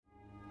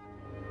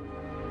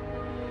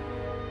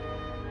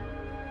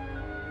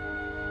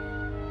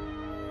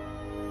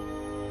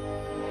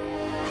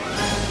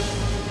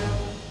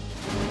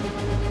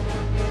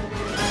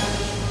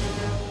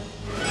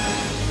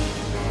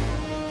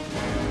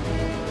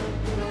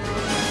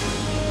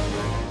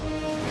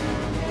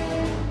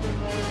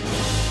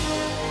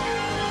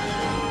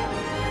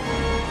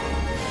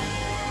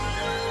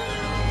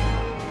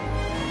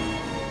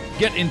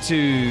Get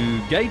into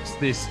Gates.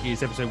 This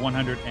is episode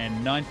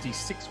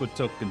 196. We're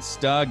talking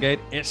Stargate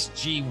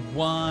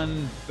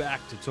SG-1.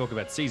 Back to talk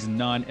about season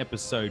 9,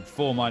 episode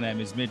 4. My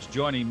name is Mitch.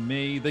 Joining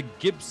me, the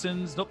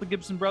Gibsons, not the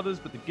Gibson brothers,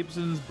 but the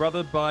Gibsons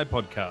brother by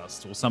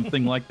podcast or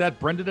something like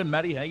that. Brendan and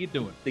Maddie, how you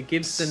doing? The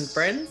Gibson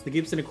friends, the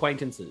Gibson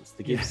acquaintances,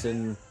 the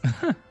Gibson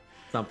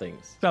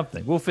somethings.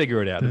 Something. We'll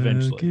figure it out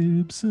eventually.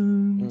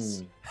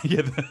 Gibsons.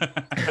 Yeah.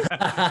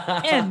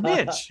 And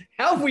Mitch.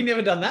 How have we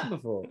never done that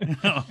before?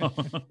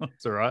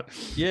 It's all right.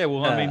 Yeah,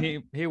 well, I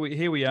mean, here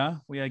we are.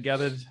 We are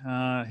gathered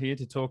here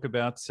to talk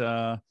about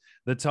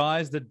the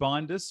ties that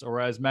bind us,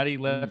 or as Maddie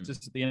left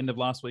us at the end of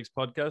last week's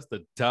podcast,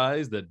 the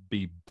ties that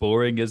be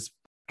boring as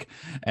fuck.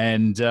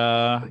 And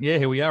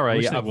here we are.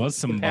 Wish there was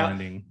some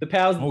binding. The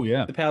powers. Oh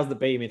yeah, the powers that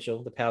be,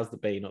 Mitchell. The powers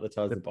that be, not the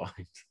ties that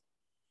bind.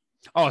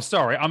 Oh,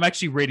 sorry. I'm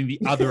actually reading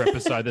the other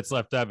episode that's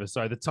left over.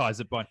 Sorry, the ties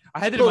that bind. I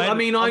had that. Well, in my I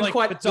mean, I'd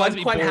quite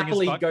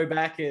happily fuck. go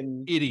back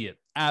and Idiot,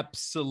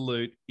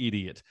 absolute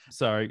idiot.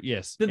 So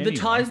yes, the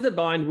ties that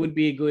bind would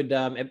be a good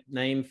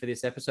name for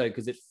this episode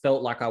because it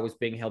felt like I was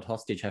being held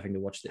hostage having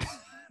to watch this,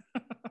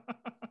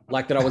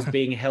 like that I was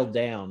being held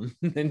down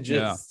and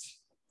just.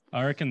 Yeah.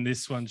 I reckon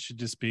this one should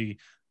just be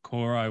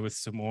Korai with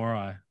some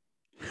Ori.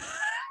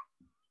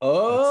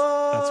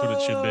 Oh, that's what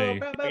it should be.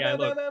 Okay,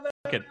 look.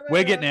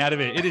 We're getting out of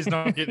it. It is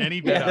not getting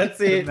any better. Yeah,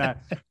 that's it.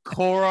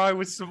 Korai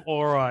with some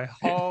Ori.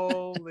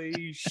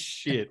 Holy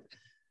shit.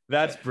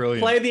 That's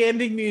brilliant. Play the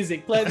ending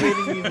music. Play the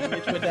ending music,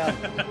 Mitch. We're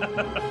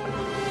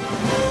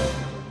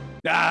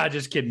done.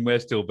 Just kidding. We're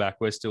still back.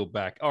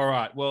 All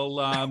right.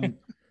 Well,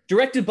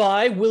 directed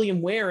by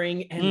William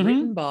Waring and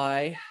written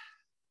by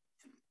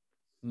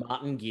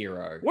Martin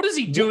Giro. What is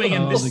he doing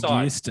in this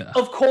side?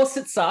 Of course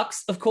it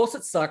sucks.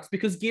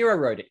 Because Giro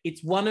wrote it.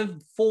 It's one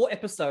of 4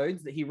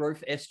 episodes that he wrote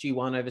for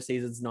SG-1 over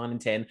seasons 9 and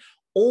 10,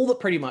 all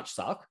that pretty much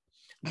suck.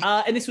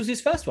 And this was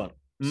his first one.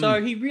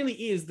 So he really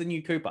is the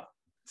new Cooper.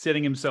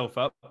 Setting himself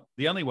up.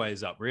 The only way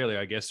is up, really,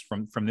 I guess,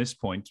 from this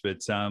point.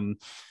 But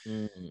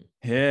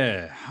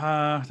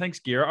thanks,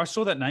 Giro. I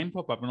saw that name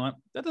pop up and I'm like,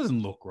 that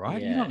doesn't look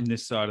right. Yeah. You're not on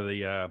this side of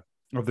the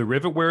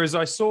river. Whereas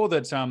I saw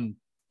that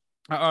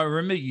I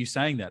remember you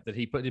saying that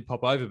he did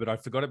pop over, but I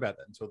forgot about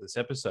that until this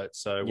episode.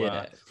 So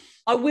yeah,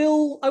 I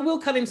will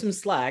cut him some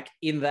slack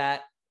in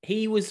that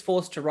he was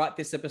forced to write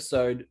this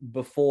episode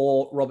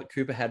before Robert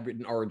Cooper had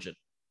written Origin.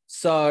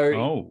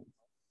 So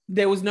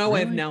there was no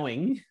way of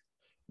knowing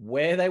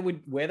where they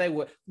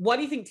were. Why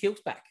do you think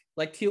Teal'c's back?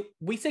 Like Teal'c,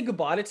 we said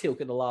goodbye to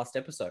Teal'c in the last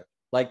episode.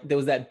 Like there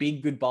was that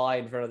big goodbye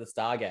in front of the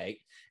Stargate,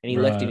 and he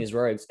left in his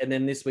robes. And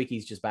then this week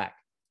he's just back.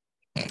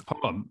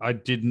 Hold on, I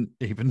didn't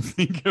even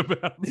think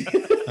about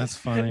that. That's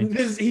funny.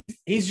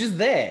 He's just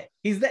there.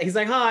 He's there. He's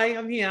like, "Hi,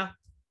 I'm here."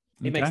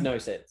 It makes no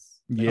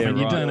sense. Yeah, I mean,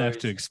 you don't have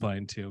to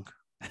explain Teal'c.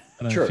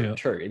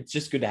 True. It's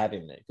just good to have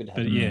him there.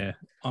 Yeah,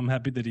 I'm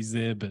happy that he's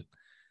there, but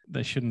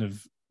they shouldn't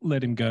have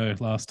let him go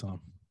last time.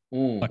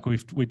 Like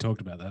we talked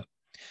about that.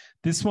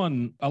 This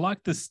one, I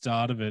like the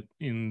start of it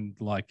in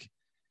like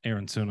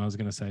Aaron Soon. I was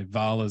going to say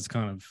Vala's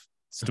kind of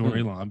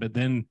storyline, but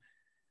then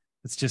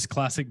it's just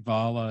classic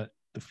Vala.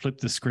 Flip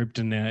the script,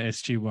 and now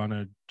SG-1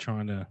 are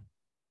trying to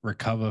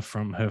recover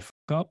from her fuck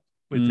up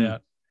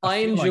without. I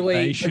enjoy. Like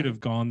they should have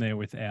gone there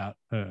without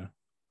her,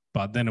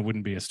 but then it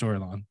wouldn't be a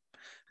storyline.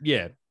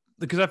 Yeah,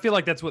 because I feel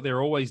like that's what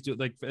they're always doing.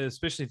 Like,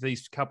 especially for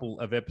these couple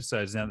of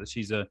episodes now that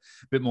she's a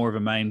bit more of a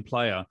main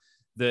player,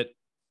 that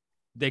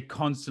they're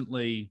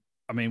constantly.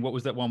 I mean, what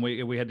was that one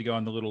we had to go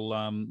on the little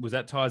was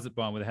that Ties That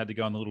Bind where they had to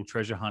go on the little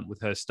treasure hunt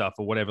with her stuff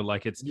or whatever?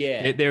 Like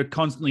they're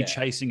constantly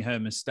chasing her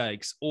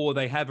mistakes, or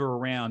they have her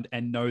around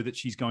and know that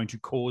she's going to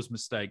cause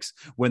mistakes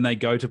when they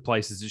go to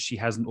places that she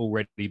hasn't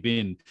already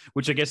been,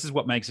 which I guess is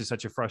what makes her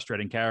such a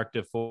frustrating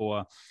character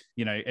for,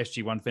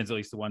 SG-1 fans, at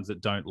least the ones that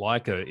don't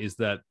like her, is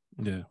that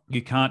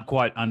you can't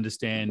quite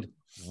understand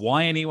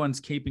why anyone's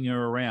keeping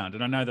her around.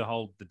 And I know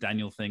the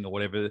Daniel thing or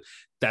whatever,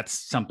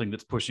 that's something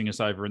that's pushing us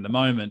over in the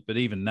moment. But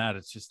even that,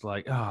 it's just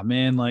like, oh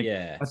man, like,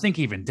 I think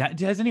even,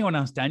 has anyone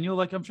asked Daniel?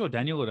 Like, I'm sure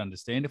Daniel would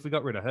understand if we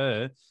got rid of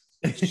her.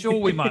 Sure,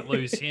 we might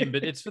lose him,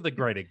 but it's for the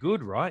greater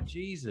good, right?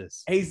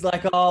 Jesus. He's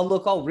like, oh,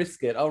 look, I'll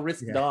risk it. I'll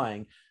risk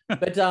dying.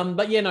 But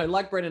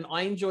like Brendan,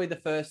 I enjoy the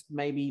first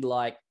maybe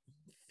like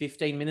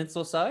 15 minutes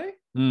or so.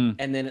 And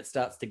then it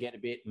starts to get a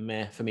bit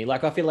meh for me.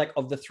 Like, I feel like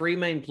of the 3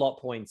 main plot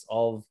points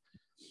of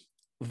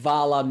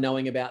Vala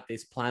knowing about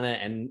this planet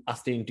and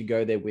us needing to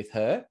go there with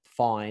her,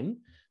 fine.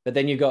 But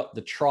then you got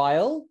the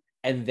trial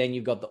and then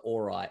you got the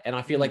Ori. And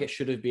I feel like it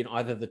should have been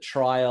either the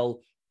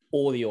trial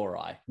or the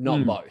Ori,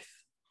 not both.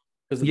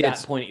 Because at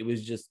that point, it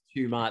was just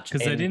too much.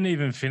 Because they didn't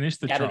even finish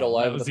the trial. All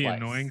over that was the place.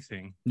 annoying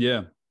thing.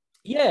 Yeah.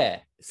 Yeah.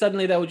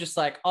 Suddenly they were just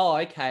like, oh,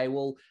 okay,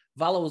 well,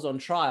 Vala was on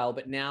trial,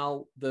 but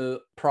now the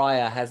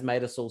prior has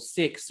made us all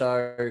sick.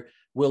 So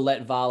we'll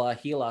let Vala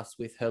heal us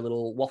with her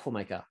little waffle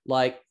maker.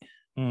 Like,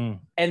 and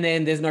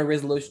then there's no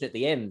resolution at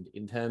the end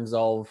in terms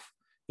of,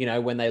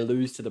 when they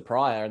lose to the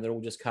prior and they're all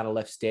just kind of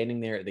left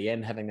standing there at the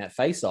end having that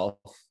face off.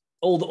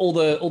 All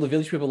the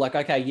village people are like,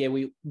 okay, yeah,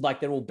 we like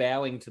they're all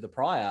bowing to the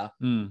prior,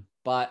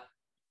 but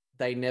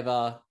they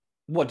never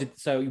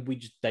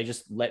They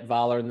just let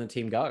Vala and the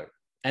team go,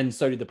 and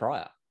so did the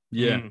Prior.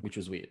 Yeah, which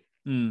was weird.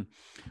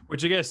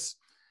 Which I guess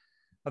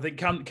I think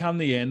come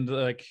the end,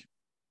 like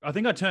I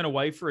think I turned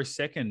away for a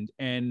second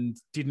and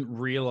didn't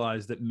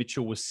realize that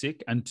Mitchell was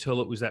sick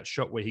until it was that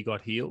shot where he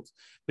got healed.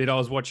 But I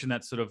was watching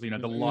that sort of, the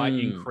light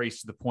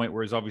increase to the point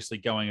where he's obviously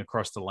going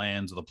across the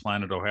lands or the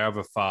planet or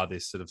however far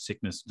this sort of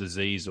sickness,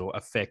 disease or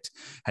effect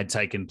had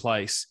taken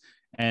place.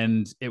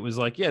 And it was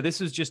like, yeah,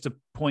 this is just a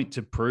point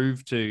to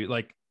prove to,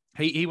 like,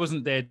 he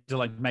wasn't there to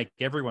like make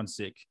everyone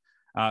sick.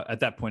 At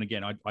that point,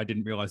 again, I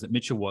didn't realize that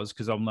Mitchell was,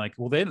 because I'm like,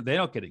 well, they're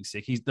not getting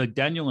sick. He's like,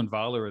 Daniel and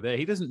Vala are there.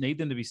 He doesn't need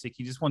them to be sick.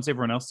 He just wants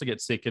everyone else to get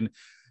sick. And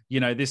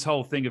this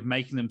whole thing of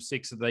making them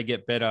sick so they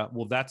get better,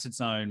 well, that's its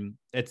own.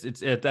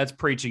 That's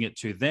preaching it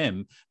to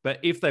them. But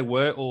if they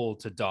were all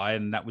to die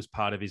and that was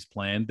part of his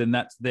plan, then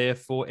that's there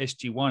for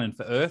SG-1 and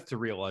for Earth to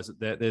realize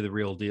that they're the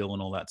real deal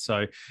and all that.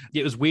 So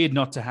it was weird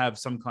not to have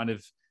some kind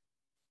of.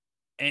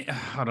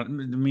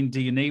 Do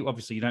you need?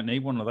 Obviously, you don't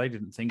need one, or they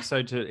didn't think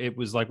so. It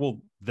was like,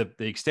 well, the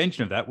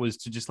extension of that was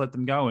to just let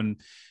them go and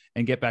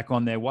get back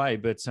on their way.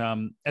 But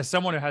as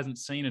someone who hasn't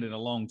seen it in a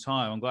long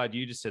time, I'm glad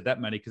you just said that,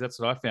 Matty, because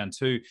that's what I found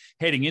too.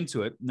 Heading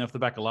into it, off the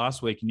back of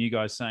last week, and you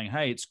guys saying,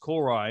 "Hey, it's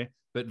Korai,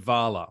 but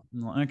Vala."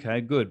 I'm like,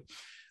 okay, good.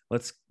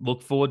 Let's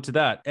look forward to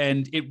that.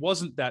 And it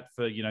wasn't that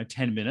for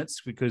 10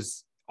 minutes,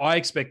 because I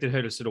expected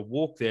her to sort of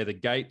walk there, the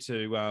gate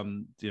to,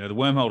 the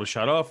wormhole to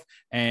shut off,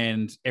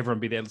 and everyone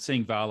be there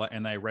seeing Vala,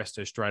 and they arrest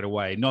her straight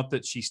away. Not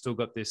that she's still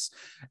got this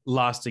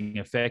lasting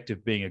effect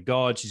of being a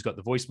god. She's got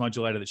the voice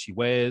modulator that she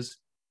wears.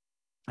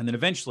 And then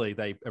eventually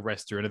they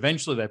arrest her, and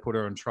eventually they put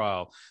her on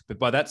trial. But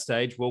by that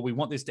stage, well, we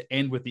want this to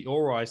end with the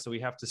Ori, so we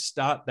have to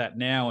start that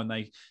now. And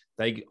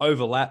they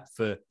overlap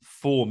for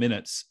 4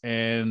 minutes,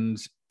 and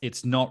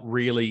it's not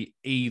really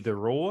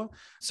either or.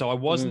 So I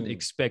wasn't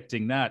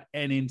expecting that.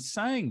 And in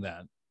saying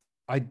that,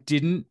 I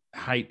didn't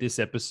hate this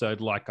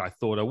episode like I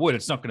thought I would.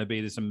 It's not going to be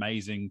this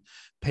amazing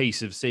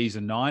piece of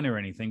season 9 or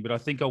anything, but I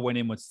think I went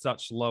in with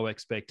such low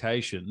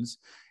expectations.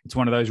 It's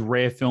one of those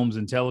rare films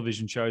and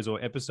television shows or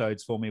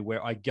episodes for me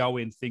where I go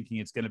in thinking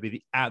it's going to be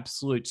the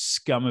absolute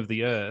scum of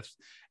the earth.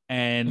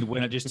 And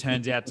when it just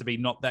turns out to be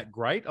not that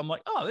great, I'm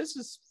like, oh, this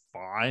is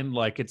fine.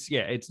 Like it's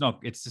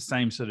the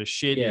same sort of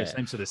shit,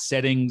 same sort of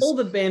settings. All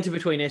the banter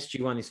between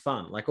SG-1 is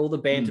fun. Like all the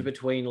banter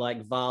between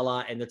like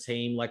Vala and the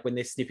team, like when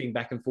they're snipping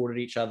back and forth at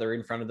each other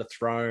in front of the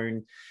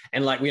throne.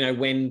 And like,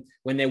 when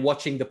they're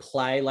watching the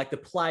play, like the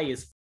play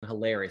is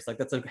hilarious. Like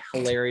that's a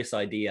hilarious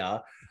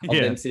idea of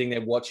them sitting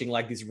there watching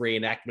like this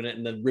reenactment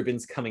and the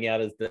ribbons coming out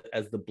as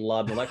the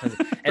blood and all that kind of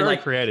and very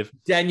like creative.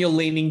 Daniel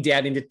leaning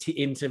down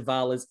into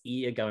Vala's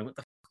ear going, what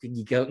the fuck are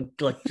you going?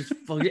 Like just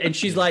and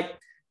she's like,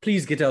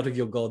 please get out of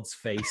your god's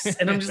face.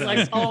 And I'm just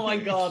like, oh my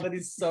God, that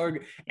is so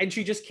good. And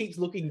she just keeps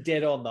looking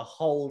dead on the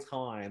whole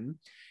time.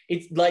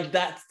 It's like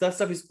that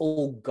stuff is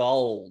all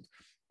gold.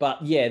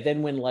 But yeah,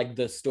 then when like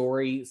the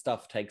story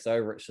stuff takes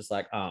over, it's just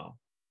like, oh.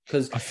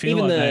 Because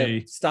even like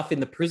the stuff in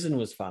the prison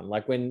was fun.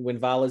 Like when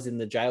Vala's in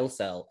the jail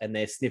cell and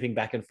they're snipping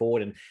back and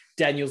forward and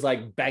Daniel's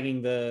like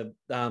banging the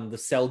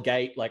cell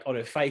gate like on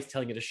her face,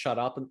 telling her to shut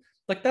up. And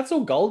like, that's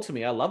all gold to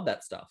me. I love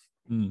that stuff.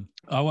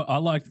 I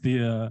like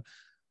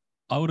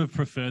I would have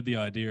preferred the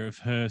idea of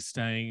her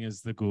staying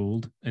as the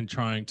Goa'uld and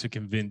trying to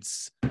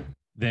convince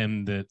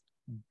them that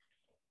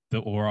the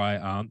Ori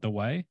aren't the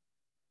way.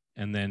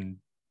 And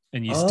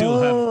you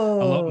still have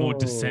a lot more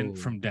dissent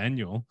from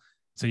Daniel.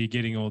 So you're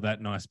getting all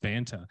that nice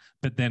banter.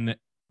 But then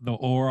the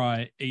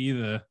Ori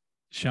either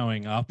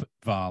showing up at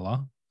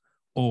Vala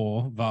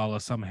or Vala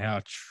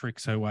somehow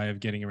tricks her way of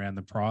getting around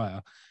the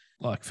Prior.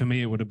 Like for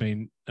me, it would have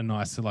been a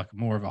nice, like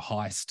more of a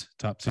heist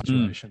type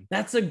situation.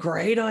 That's a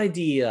great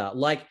idea.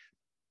 Like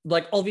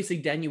obviously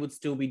Daniel would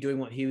still be doing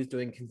what he was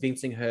doing,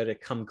 convincing her to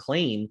come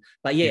clean.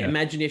 But yeah,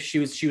 imagine if she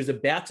was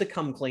about to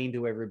come clean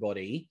to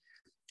everybody,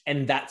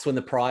 and that's when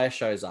the Prior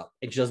shows up,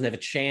 and she doesn't have a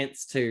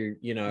chance to,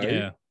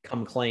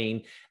 come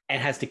clean,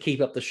 and has to keep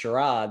up the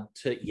charade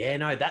to. Yeah,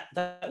 no,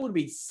 that would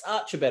be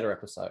such a better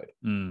episode.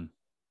 And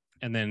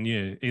then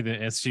either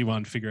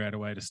SG-1 figure out a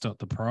way to stop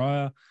the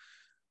Prior,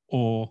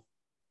 or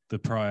the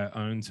Prior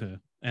owns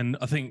her. And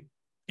I think,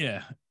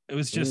 it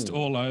was just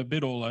a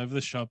bit all over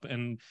the shop.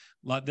 And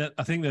like that,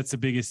 I think that's the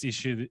biggest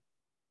issue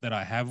that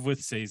I have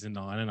with season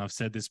 9. And I've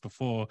said this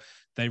before,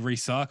 they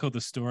recycle the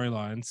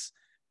storylines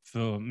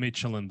for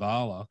Mitchell and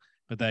Vala,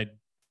 but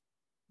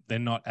they're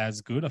not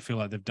as good. I feel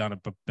like they've done it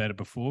better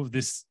before.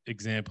 This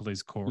example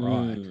is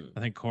Korai. I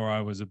think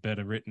Korai was a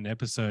better written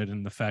episode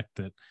in the fact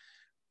that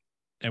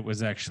it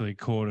was actually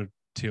Korra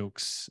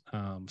Teal'c's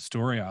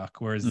story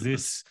arc, whereas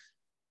this,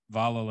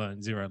 Vala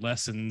learned 0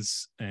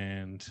 lessons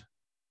and...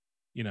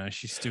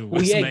 she still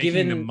was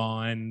making them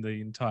mine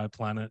the entire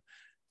planet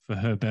for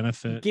her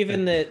benefit.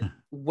 Given that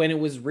when it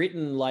was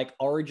written, like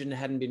Origin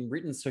hadn't been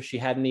written, so she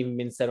hadn't even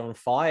been set on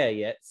fire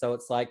yet. So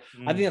it's like,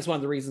 I think that's one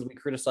of the reasons we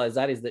criticize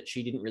that is that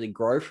she didn't really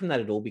grow from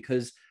that at all,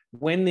 because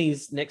when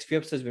these next few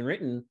episodes have been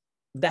written,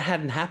 that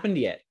hadn't happened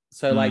yet.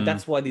 So like,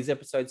 that's why these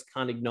episodes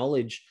can't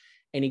acknowledge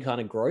any kind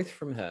of growth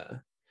from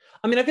her.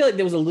 I mean, I feel like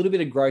there was a little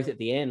bit of growth at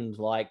the end.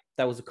 Like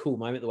that was a cool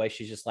moment, the way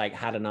she's just like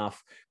had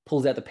enough,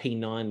 pulls out the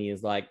P90,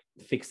 is like,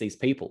 fix these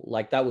people.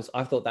 Like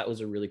I thought that was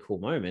a really cool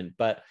moment,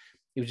 but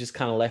it was just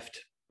kind of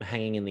left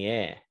hanging in the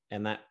air.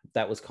 And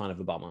that was kind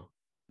of a bummer.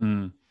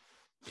 Mm.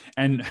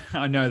 And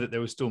I know that there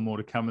was still more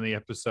to come in the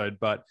episode,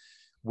 but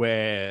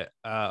where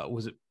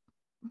was it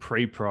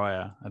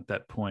pre-Prior at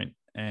that point?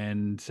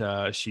 And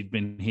she'd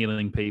been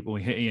healing people.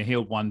 He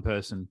healed one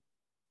person.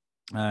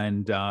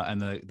 And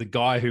the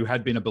guy who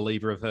had been a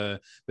believer of her,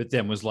 but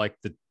then was like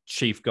the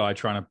chief guy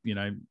trying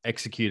to,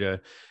 execute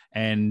her.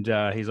 And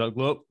he's like,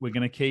 look, we're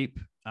going to keep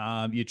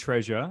your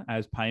treasure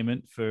as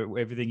payment for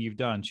everything you've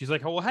done. She's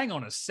like, oh, well, hang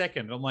on a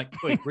second. I'm like,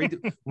 wait,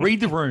 read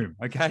the room,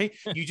 okay?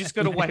 You just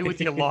got away with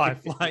your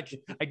life. Like,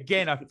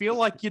 again, I feel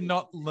like you're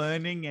not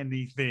learning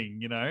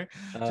anything,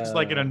 just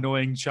like an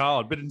annoying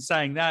child. But in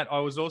saying that, I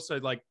was also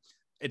like,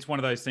 it's one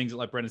of those things that,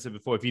 like Brendan said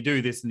before, if you do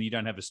this and you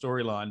don't have a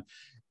storyline,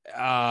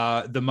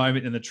 the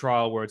moment in the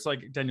trial where it's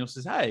like Daniel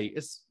says, hey,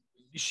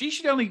 she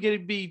should only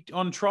be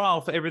on trial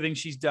for everything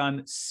she's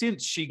done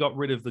since she got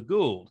rid of the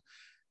Gould.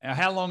 Now,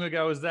 how long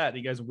ago is that?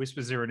 He goes and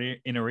whispers her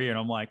in her ear, and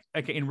I'm like,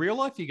 okay, in real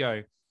life, you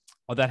go,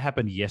 oh, that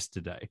happened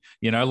yesterday.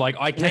 Like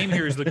I came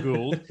here as the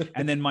Gould,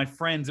 and then my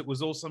friends, it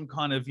was all some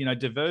kind of,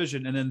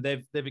 diversion. And then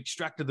they've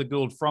extracted the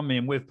Gould from me,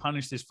 and we've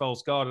punished this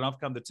false god. And I've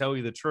come to tell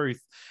you the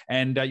truth.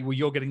 And well,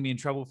 you're getting me in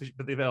trouble.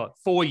 But they've like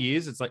 4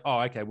 years. It's like,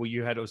 oh, okay, well,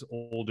 you had us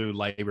all do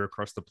labor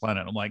across the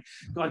planet. I'm like,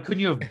 God,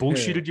 couldn't you have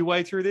bullshitted your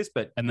way through this?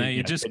 But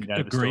they just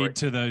agreed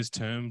to those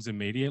terms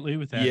immediately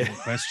without even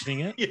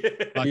questioning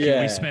it.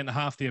 We spent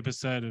half the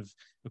episode of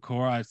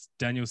Ikora,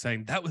 Daniel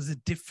saying that was a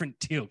different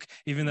Teal'c,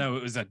 even though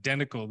it was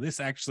identical.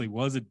 This actually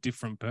was a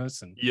different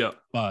person. Yeah,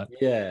 but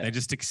they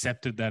just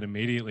accepted that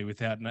immediately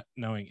without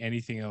knowing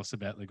anything else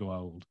about the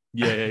Goa'uld.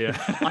 Yeah.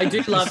 I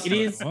do love it.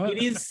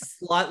 It is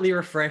slightly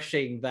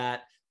refreshing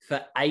that for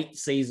 8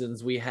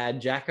 seasons we had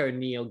Jack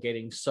O'Neill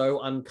getting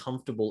so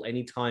uncomfortable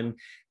anytime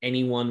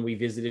anyone we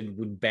visited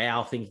would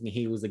bow, thinking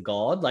he was a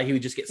god. Like he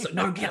would just get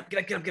no, get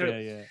up.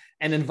 Yeah.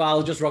 And then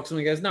Val just rocks him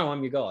and goes, no,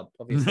 I'm your god.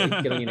 Obviously,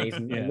 get on your knees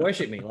and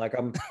worship me. Like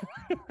I'm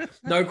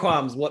no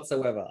qualms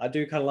whatsoever. I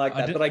do kind of like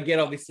that. But I get,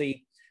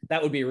 obviously,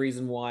 that would be a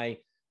reason why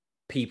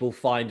people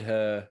find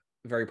her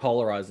very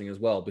polarizing as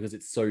well, because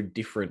it's so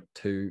different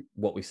to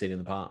what we've seen in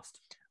the past.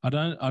 I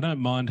don't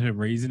mind her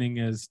reasoning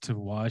as to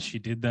why she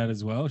did that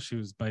as well. She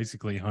was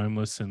basically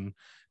homeless and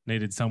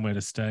needed somewhere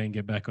to stay and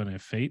get back on her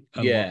feet.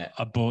 I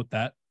bought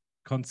that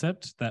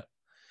concept. That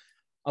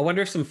I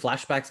wonder if some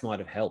flashbacks might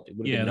have helped. It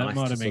would have been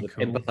nice to sort of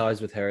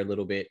empathize with her a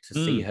little bit, to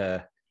see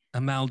her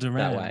Amal Doran.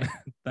 That way.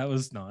 That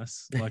was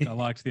nice. Like I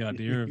liked the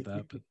idea of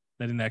that, but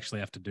they didn't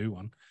actually have to do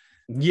one.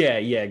 Yeah,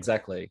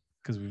 exactly.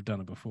 Because we've done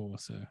it before,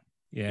 so.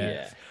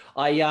 Yeah.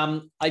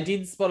 I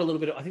did spot a little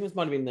bit of, I think it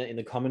might have been in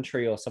the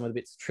commentary or some of the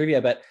bits of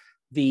trivia, but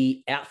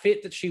the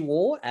outfit that she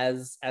wore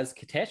as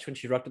Katesh when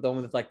she rocked it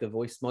on with like the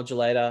voice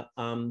modulator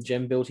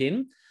gem built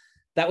in,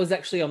 that was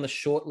actually on the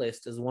short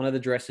list as one of the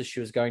dresses she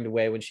was going to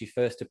wear when she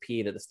first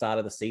appeared at the start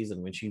of the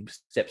season, when she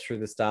steps through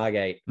the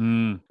Stargate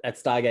at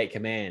Stargate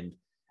Command.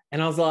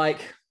 And I was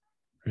like,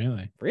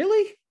 Really?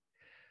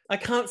 I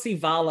can't see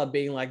Vala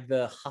being like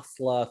the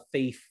hustler,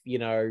 thief,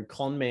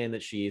 con woman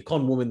that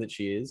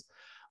she is,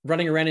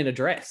 running around in a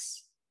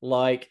dress.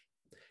 Like,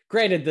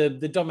 granted,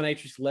 the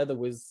dominatrix leather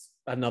was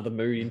another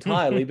mood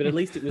entirely, but at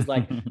least it was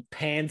like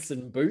pants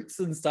and boots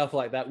and stuff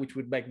like that, which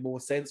would make more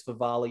sense for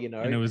Vala,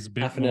 And it was a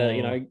bit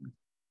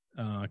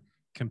more,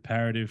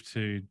 comparative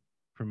to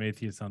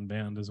Prometheus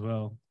Unbound as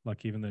well.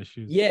 Like, even though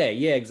she was... Yeah,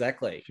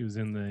 exactly. She was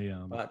in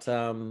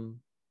the...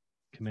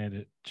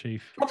 Commander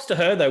Chief. Props to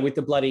her, though, with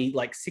the bloody,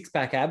 like,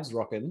 six-pack abs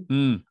rocking.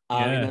 And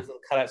those little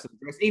cutouts of the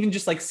dress. Even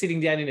just, like, sitting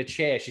down in a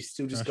chair, she's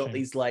still just got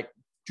these, like,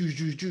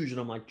 and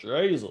I'm like,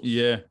 Jesus.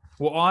 Yeah.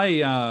 Well,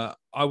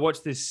 I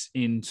watched this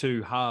in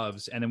 2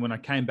 halves, and then when I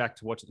came back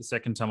to watch it the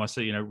second time, I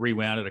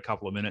rewound it a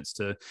couple of minutes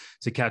to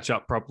catch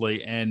up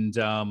properly, and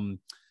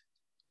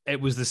it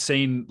was the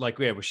scene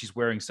where she's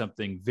wearing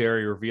something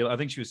very revealing. I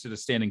think she was sort of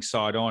standing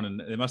side on, and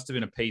there must have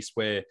been a piece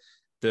where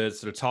the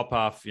sort of top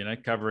half,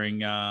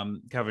 covering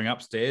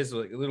upstairs,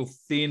 like a little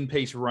thin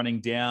piece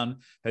running down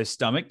her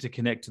stomach to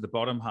connect to the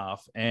bottom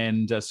half.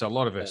 And so a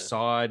lot of her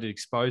side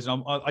exposed.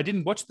 I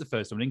didn't watch it the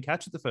first time. I didn't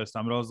catch it the first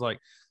time, but I was like,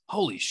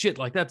 holy shit,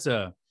 like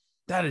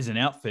that is an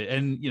outfit.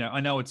 And,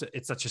 I know it's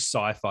such a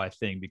sci-fi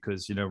thing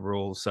because, we're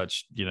all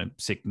such,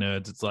 sick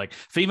nerds. It's like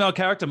female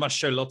character must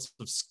show lots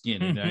of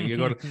skin. You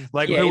got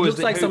like, it looks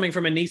like something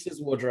from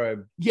Anis's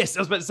wardrobe. Yes.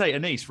 I was about to say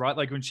Anis, right?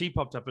 Like when she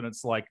popped up and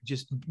it's like,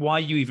 just why are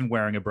you even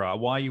wearing a bra?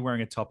 Why are you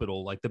wearing a top at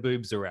all? Like the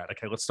boobs are out.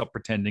 Okay. Let's stop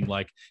pretending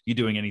like you're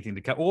doing anything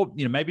to cut, or,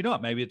 maybe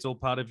not. Maybe it's all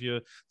part of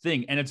your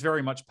thing. And it's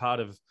very much part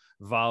of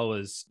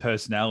Vala's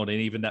personality.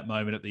 And even that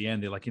moment at the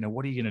end, they're like,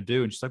 what are you going to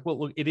do? And she's like, well,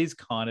 look, it is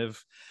kind of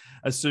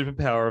a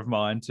superpower of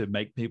mine to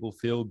make people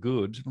feel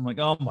good. I'm like,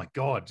 oh my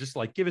God, just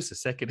like give us a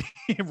second.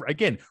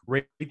 Again,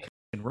 read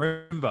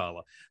room,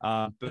 Vala.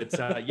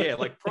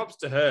 Like props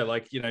to her,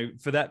 like,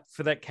 for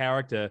that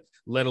character,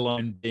 let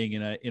alone being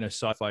in a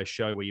sci-fi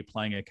show where you're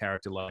playing a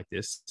character like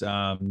this.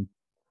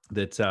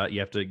 that you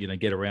have to,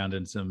 get around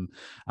in some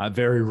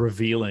very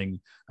revealing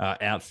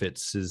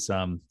outfits.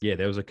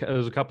 There was a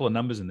couple of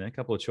numbers in there, a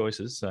couple of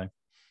choices. So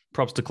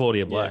props to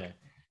Claudia Black.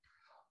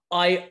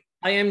 Yeah.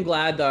 I am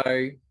glad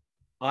though.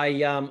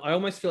 I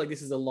almost feel like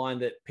this is a line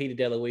that Peter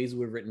DeLuise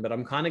would have written, but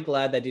I'm kind of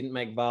glad they didn't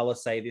make Vala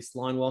say this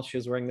line while she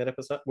was wearing that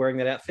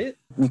outfit.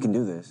 You can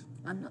do this.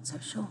 I'm not so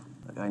sure.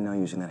 Look, I know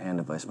using that hand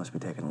device must be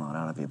taking a lot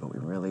out of you, but we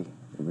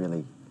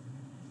really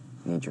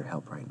need your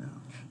help right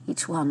now.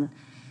 Each one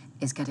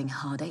is getting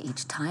harder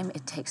each time.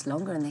 It takes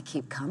longer and they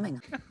keep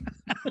coming.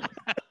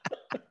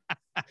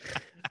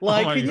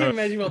 Can you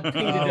imagine what Peter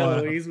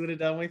DeLuise would have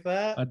done with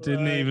that? I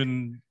didn't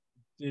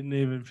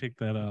even pick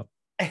that up.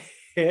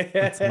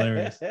 That's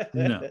hilarious.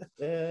 No.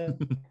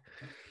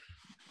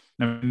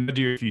 Now,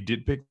 if you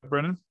did pick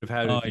Brennan, of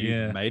how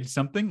you made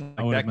something,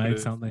 I would have made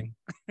something.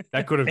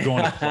 That could have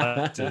gone to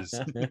places.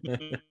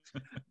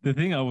 The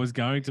thing I was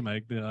going to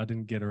make that I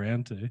didn't get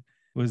around to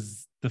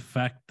was the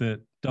fact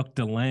that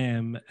Dr.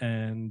 Lamb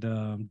and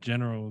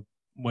General,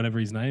 whatever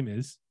his name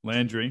is,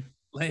 Landry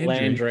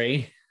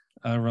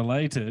are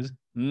related.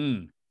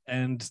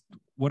 And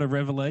what a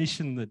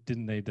revelation that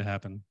didn't need to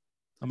happen.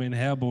 I mean,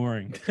 how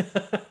boring.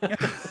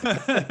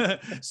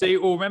 See,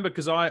 well, remember,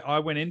 because I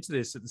went into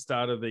this at the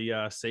start of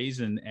the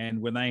season,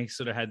 and when they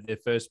sort of had their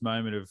first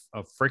moment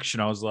of friction,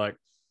 I was like,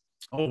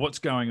 oh, what's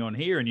going on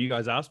here? And you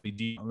guys asked me,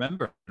 do you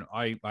remember? And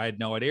I had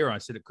no idea. I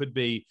said,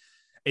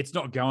 it's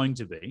not going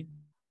to be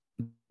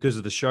because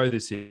of the show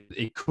this is.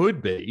 It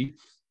could be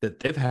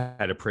that they've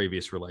had a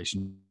previous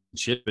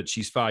relationship, but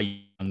she's far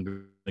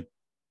younger.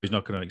 She's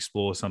not going to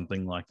explore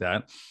something like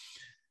that.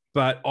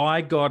 But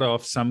I got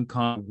off some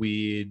kind of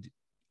weird...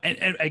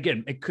 And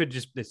again,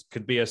 this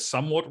could be a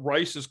somewhat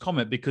racist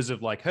comment because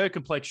of like her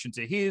complexion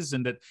to his,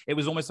 and that it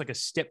was almost like a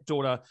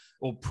stepdaughter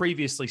or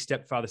previously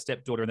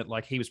stepdaughter, and that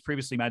like he was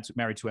previously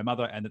married to her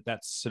mother, and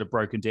that's sort of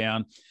broken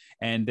down.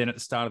 And then at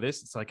the start of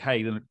this, it's like,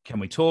 hey,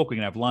 can we talk? We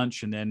can have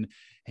lunch. And then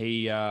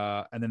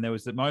and then there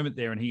was the moment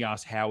there, and he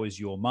asked, "How is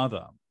your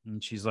mother?"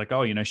 And she's like,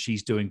 "Oh,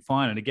 she's doing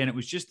fine." And again, it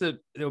was just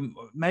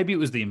maybe it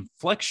was the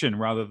inflection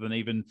rather than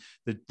even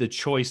the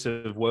choice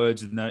of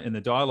words in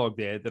the dialogue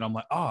there that I'm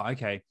like, oh,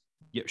 okay.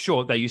 Yeah,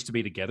 sure, they used to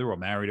be together or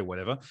married or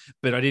whatever,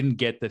 but I didn't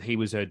get that he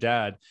was her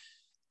dad.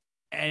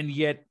 And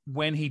yet,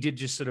 when he did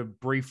just sort of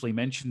briefly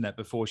mention that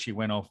before she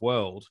went off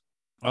world,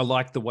 I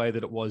liked the way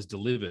that it was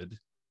delivered,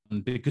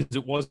 because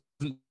it wasn't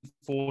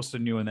forced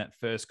on you in that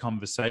first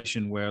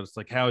conversation where it's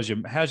like, how's your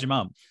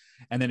mum?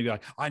 And then he'd be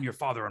like, I'm your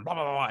father, and blah,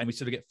 blah, blah. And we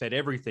sort of get fed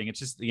everything. It's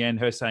just at the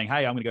end, her saying,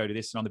 hey, I'm going to go to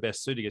this and on the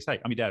best suit. He goes, hey,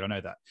 I'm your dad. I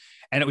know that.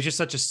 And it was just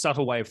such a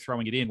subtle way of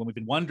throwing it in when we've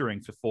been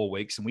wondering for 4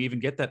 weeks. And we even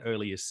get that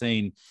earlier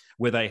scene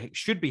where they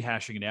should be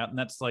hashing it out. And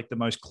that's like the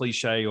most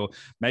cliche or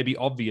maybe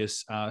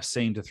obvious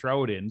scene to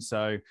throw it in.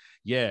 So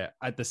yeah,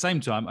 at the same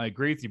time, I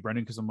agree with you,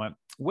 Brendan, because I'm like,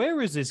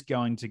 where is this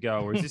going to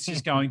go? Or is this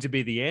just going to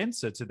be the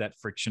answer to that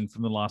friction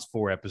from the last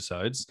 4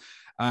 episodes?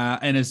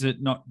 And is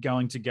it not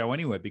going to go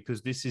anywhere?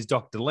 Because this is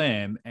Dr.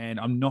 Lamb, and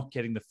I'm not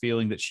getting the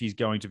feeling that she's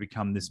going to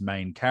become this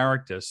main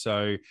character.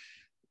 So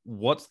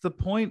what's the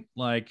point?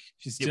 Like,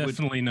 she's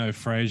definitely no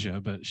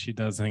Frasier, but she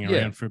does hang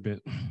around for a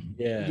bit.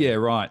 Yeah,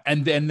 right.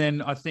 And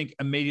then I think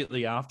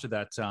immediately after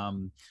that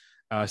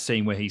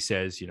scene where he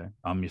says,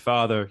 I'm your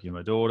father, you're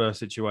my daughter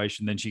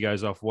situation, then she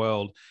goes off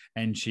world,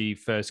 and she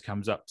first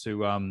comes up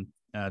to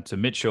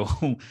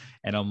Mitchell,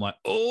 and I'm like,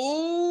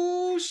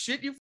 oh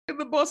shit, you're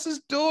the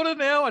boss's daughter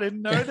now. I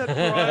didn't know that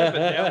prior,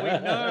 but now we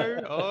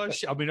know. Oh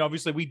shit. I mean,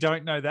 obviously we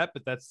don't know that,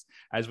 but that's,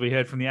 as we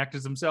heard from the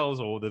actors themselves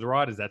or the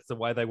writers, that's the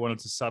way they wanted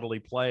to subtly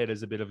play it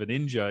as a bit of an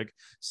in-joke.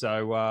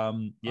 So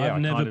I've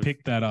never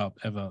picked that up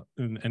ever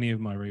in any of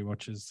my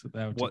rewatches that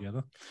they were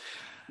together.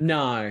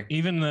 No.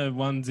 Even the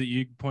ones that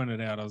you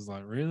pointed out, I was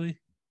like, really?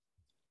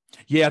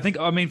 Yeah,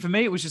 I mean, for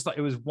me, it was just like,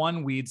 it was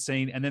one weird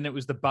scene, and then it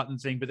was the button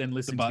thing, but then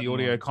listening to the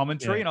audio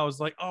commentary, and I was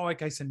like, oh,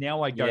 okay, so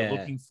now I go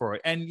looking for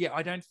it. And yeah,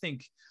 I don't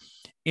think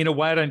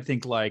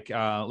like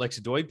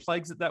Lexa Doyd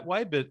plays it that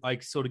way, but I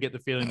sort of get the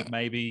feeling that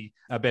maybe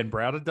Ben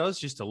Browder does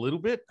just a little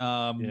bit.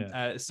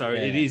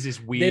 It is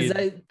this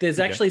weird. There's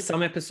actually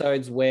some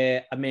episodes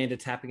where Amanda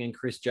Tapping and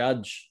Chris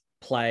Judge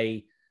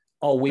play,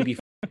 oh, we be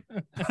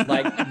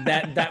like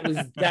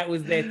that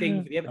was their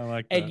thing for the episode.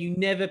 Like and you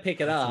never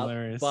pick it up,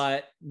 hilarious.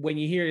 But when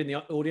you hear it in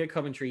the audio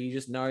commentary, you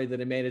just know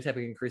that Amanda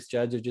Tapping and Chris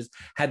Judge have just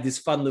had this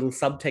fun little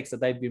subtext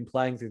that they've been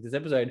playing through this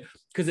episode,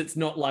 because it's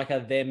not like a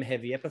them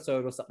heavy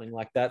episode or something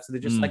like that. So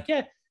they're just like,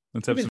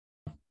 let's have some.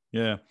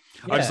 Yeah.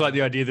 I just like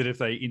the idea that if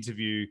they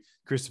interview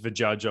Christopher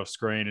Judge off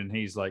screen and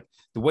he's like,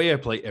 the way I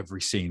play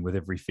every scene with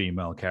every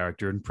female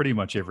character and pretty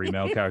much every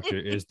male character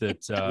is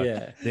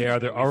that they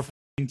either are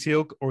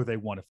Teal'c or they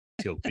want to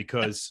Teal'c,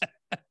 because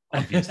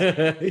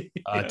obviously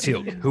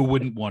Teal'c, who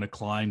wouldn't want to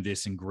climb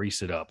this and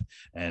grease it up,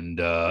 and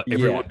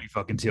everyone would be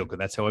fucking Teal'c,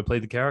 and that's how I play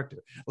the character.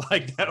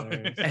 Like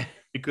that,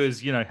 because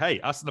hey,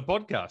 us in the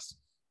podcast,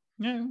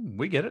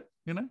 we get it.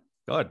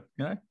 God,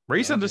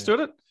 Reese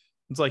understood it.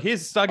 It's like,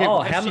 here's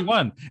Stargate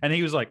SG-1, and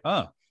he was like,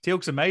 oh,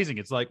 Teal'c's amazing.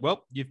 It's like,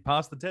 well, you've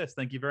passed the test.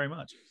 Thank you very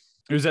much.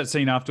 It was that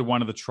scene after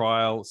one of the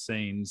trial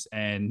scenes,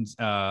 and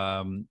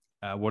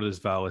what does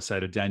Vala say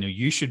to Daniel?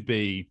 You should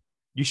be,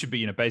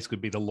 basically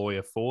be the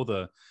lawyer for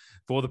the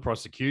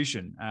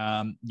prosecution,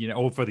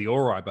 or for the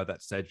Ori by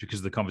that stage, because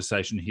of the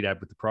conversation he'd had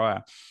with the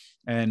prior.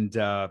 And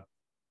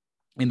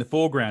in the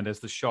foreground, as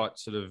the shot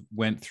sort of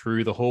went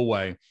through the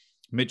hallway,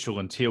 Mitchell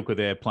and Teal'c are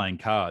there playing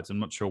cards. I'm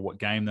not sure what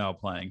game they were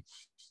playing,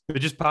 but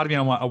just part of me,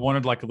 I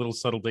wanted like a little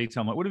subtle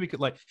detail. I'm like, what if we could,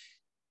 like,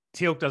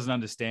 Teal'c doesn't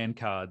understand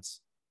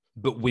cards,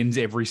 but wins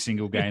every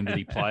single game that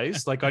he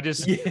plays. Like, I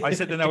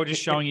said that they were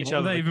just showing each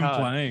other the even card.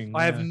 playing.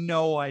 I have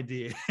no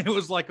idea. It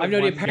was like I've no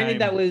idea. Apparently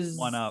that was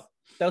one up.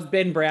 That was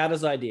Ben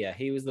Browder's idea.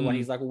 He was the one.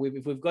 He's like, well,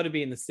 if we've got to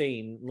be in the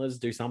scene, let's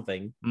do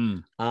something.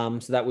 So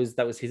that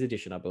was his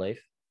addition, I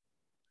believe.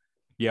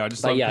 Yeah, I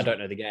don't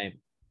know the game.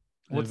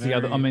 What's the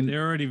other? I mean,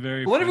 they're already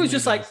very. I wonder if it was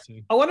just like.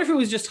 I wonder if it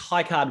was just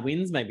high card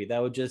wins. Maybe they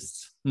were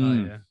just. Oh,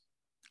 yeah.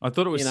 I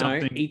thought it was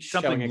something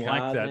something like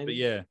card, that. maybe? But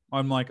yeah,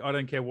 I'm like, I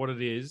don't care what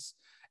it is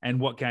and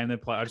what game they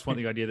play. I just want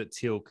the idea that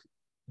Teal'c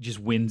just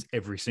wins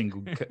every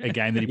single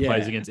game that he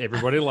plays against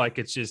everybody. Like,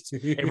 it's just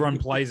everyone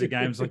plays a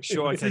game. It's like,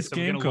 sure, okay, so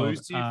we're going to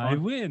lose to you. I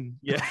win.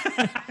 Yeah.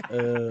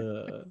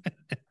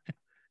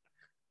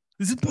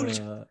 This is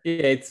bullshit.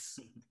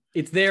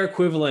 It's their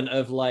equivalent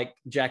of like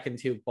Jack and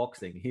Teal'c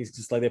boxing. He's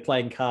just like, they're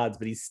playing cards,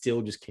 but he's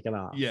still just kicking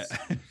ass. Yeah.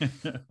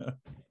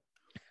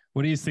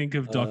 What do you think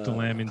of Dr.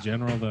 Lamb in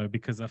general, though?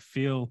 Because I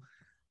feel,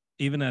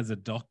 even as a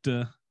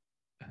doctor,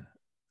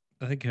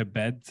 I think her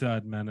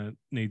bedside manner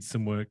needs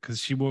some work, because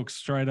she walks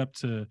straight up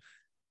to,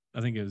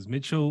 I think it was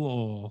Mitchell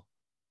or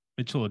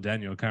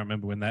Daniel. I can't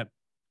remember, when that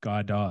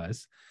guy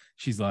dies.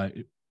 She's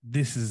like,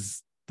 this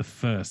is the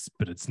first,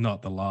 but it's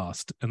not the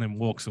last, and then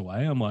walks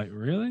away. I'm like,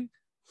 really?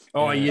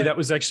 Oh, yeah, that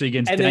was actually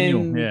against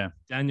Daniel.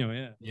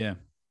 Daniel, yeah.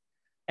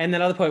 And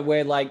that other point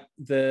where like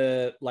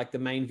the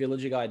main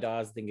villager guy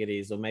dies, I think it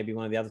is, or maybe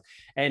one of the others.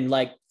 And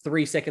like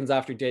 3 seconds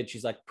after dead,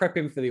 she's like, prep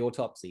him for the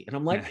autopsy. And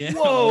I'm like,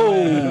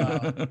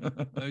 whoa.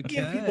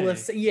 Okay.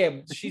 Yeah,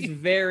 she's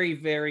very,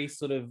 very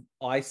sort of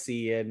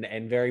icy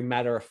and very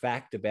matter of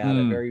fact about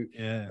it,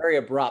 very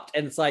abrupt.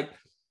 And it's like,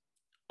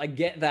 I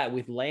get that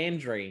with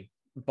Landry,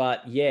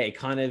 but yeah, it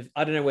kind of,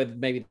 I don't know whether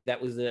maybe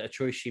that was a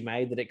choice she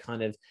made, that it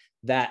kind of,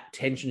 that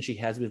tension she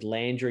has with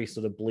Landry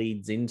sort of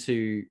bleeds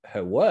into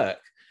her work.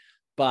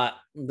 But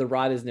the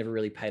writers never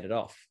really paid it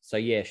off. So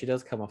yeah, she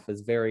does come off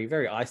as very,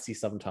 very icy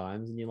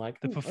sometimes, and you're like,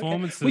 the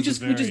performance, okay. which is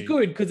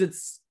good, because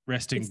it's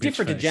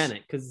different to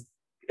Janet. Because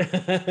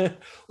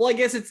well, I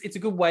guess it's a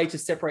good way to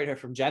separate her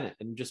from Janet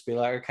and just be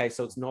like, okay,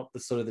 so it's not the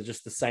sort of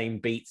just the same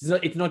beats.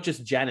 It's not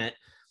just Janet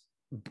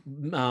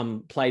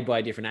played by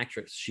a different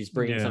actress. She's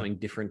bringing something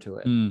different to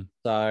it.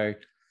 So,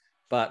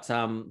 but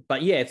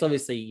yeah, it's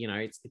obviously,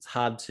 it's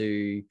hard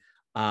to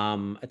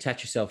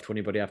attach yourself to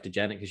anybody after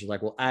Janet, because you're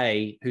like, well,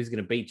 A, who's going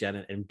to beat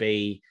Janet, and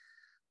B,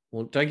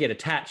 well, don't get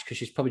attached, because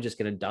she's probably just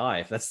going to die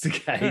if that's the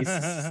case.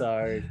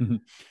 So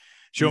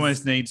she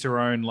almost needs her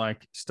own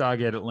like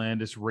Stargate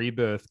Atlantis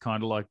rebirth,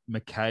 kind of like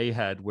McKay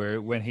had,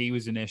 where when he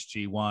was in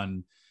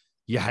SG-1,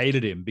 you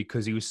hated him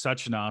because he was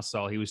such an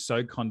arsehole. He was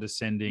so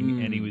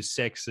condescending and he was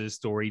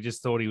sexist, or he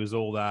just thought he was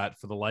all that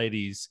for the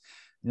ladies.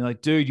 And you're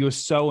like, dude, you're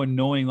so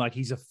annoying. Like,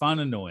 he's a fun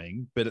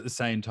annoying, but at the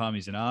same time,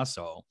 he's an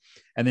arsehole.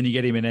 And then you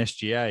get him in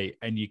SGA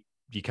and you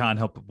can't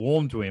help but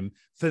warm to him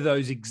for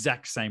those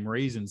exact same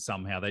reasons.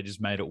 Somehow they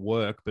just made it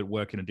work, but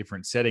work in a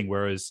different setting.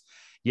 Whereas,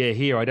 yeah,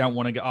 here, I don't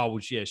want to go, oh,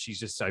 well, yeah, she's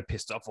just so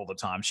pissed off all the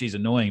time. She's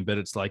annoying. But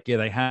it's like,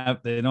 yeah,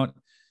 they're not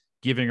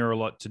giving her a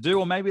lot to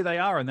do, or maybe they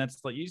are. And that's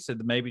like you said,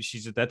 maybe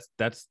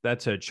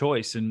that's her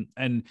choice. And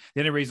the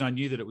only reason I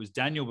knew that it was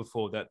Daniel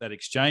before that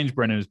exchange,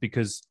 Brennan, was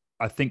because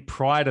I think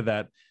prior to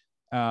that,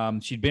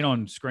 she'd been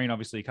on screen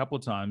obviously a couple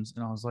of times,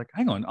 and I was like,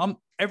 hang on,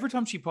 every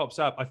time she pops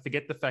up, I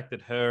forget the fact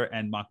that her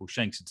and Michael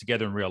Shanks are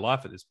together in real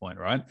life at this point,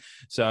 right?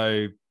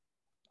 So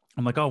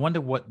I'm like, oh, I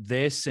wonder what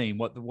they're seeing,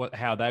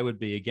 how they would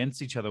be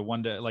against each other.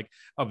 Wonder, like,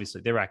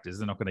 obviously they're actors,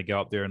 they're not going to go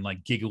up there and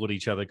like giggle at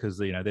each other because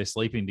they're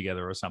sleeping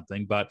together or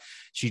something. But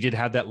she did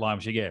have that line,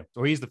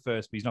 or he's the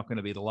first, but he's not going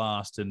to be the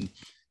last. And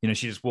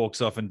she just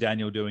walks off, and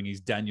Daniel doing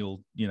his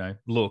Daniel,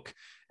 look.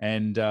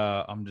 And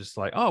I'm just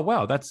like, oh,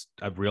 wow, that's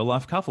a real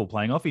life couple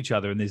playing off each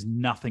other. And there's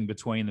nothing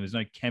between them. There's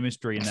no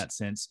chemistry in that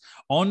sense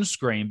on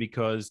screen,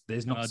 because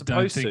there's not supposed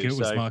to. I don't think it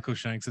was Michael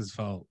Shanks'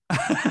 fault.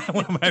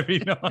 Well, maybe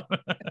not.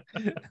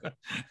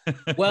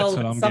 Well,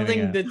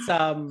 something that's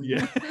something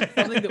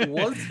that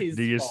was his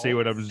Do you fault. see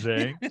what I'm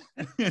saying?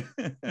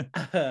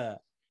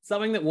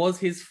 Something that was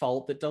his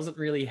fault that doesn't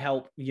really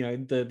help,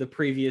 the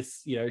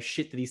previous,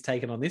 shit that he's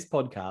taken on this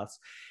podcast,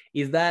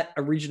 is that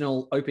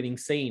original opening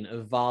scene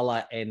of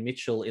Vala and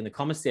Mitchell in the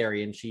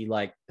commissary, and she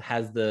like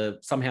has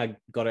somehow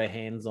got her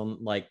hands on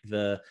like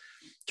the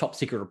top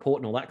secret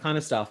report and all that kind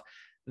of stuff.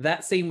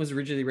 That scene was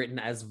originally written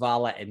as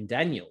Vala and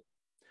Daniel.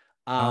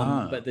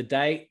 But the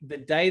day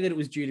that it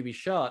was due to be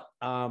shot,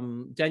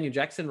 Daniel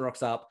Jackson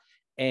rocks up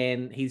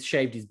and he's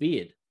shaved his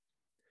beard.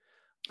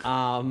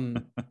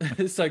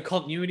 So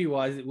continuity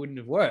wise, it wouldn't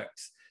have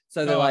worked.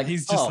 So they're like,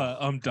 he's just like,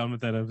 I'm done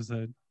with that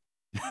episode.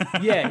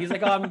 Yeah, he's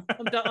like, I'm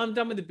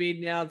done with the beard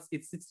now.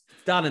 It's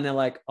done. And they're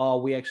like,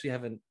 oh, we actually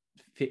haven't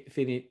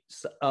finish.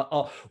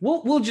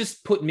 We'll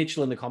just put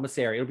Mitchell in the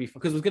commissary. It'll be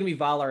because it was going to be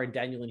Vala and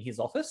Daniel in his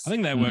office. I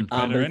think that worked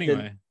better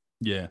anyway.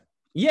 Yeah,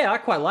 I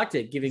quite liked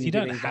it. Giving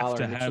Vala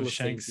and Mitchell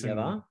Shanks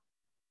together.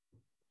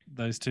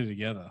 Those two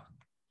together.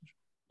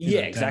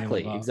 Yeah,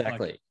 exactly.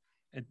 Like,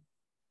 it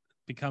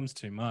becomes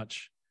too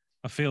much.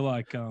 I feel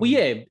like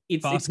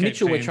it's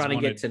Mitchell we're trying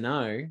to get to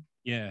know.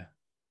 Yeah,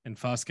 and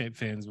Farscape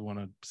fans want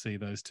to see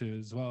those two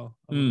as well.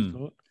 I would have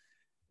thought.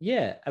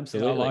 Yeah,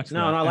 absolutely. Yeah, I liked and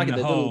I like it.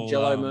 The little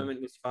Jello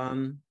moment was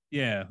fun.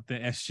 Yeah, the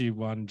SG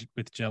one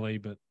with Jelly,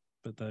 but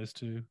those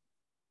two.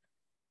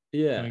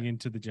 Yeah, going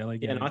into the Jelly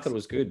games. Yeah, and I thought it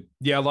was good.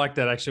 Yeah, I like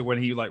that actually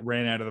when he like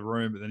ran out of the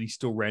room, but then he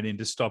still ran in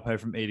to stop her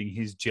from eating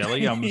his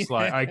jelly. I'm just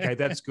like, okay,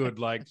 that's good.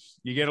 Like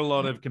you get a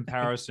lot of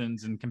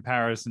comparisons and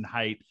comparison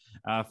hate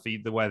for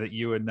the way that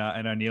you and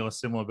O'Neill are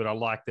similar, but I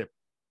like that.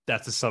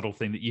 That's a subtle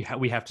thing that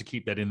we have to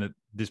keep that in, that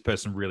this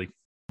person really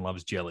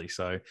loves jelly.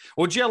 So,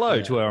 or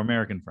Jello to our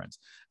American friends.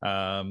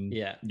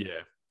 Yeah.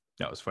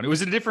 That was funny.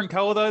 Was it a different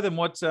color though than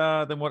what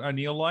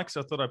O'Neill likes?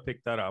 I thought I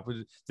picked that up.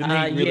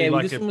 Didn't he really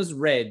like this one was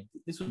red.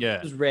 This one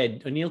was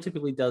red. O'Neill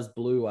typically does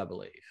blue, I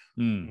believe.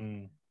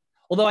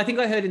 Although I think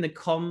I heard in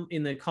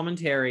the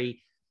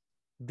commentary,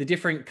 the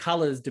different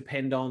colors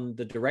depend on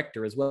the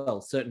director as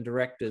well. Certain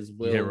directors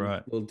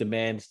will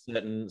demand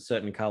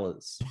certain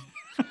colors.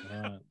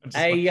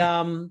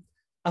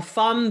 A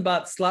fun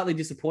but slightly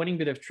disappointing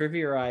bit of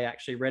trivia I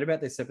actually read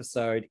about this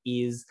episode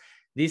is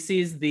this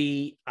is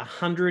the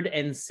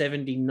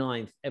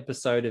 179th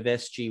episode of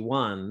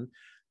SG-1.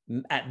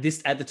 At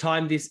the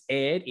time this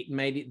aired, it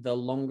made it the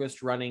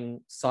longest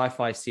running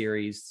sci-fi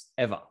series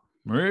ever.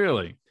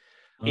 Really?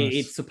 Nice.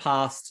 It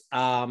surpassed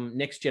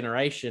Next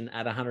Generation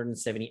at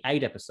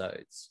 178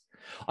 episodes.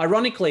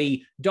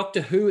 Ironically,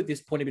 Doctor Who at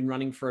this point had been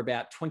running for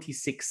about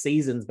 26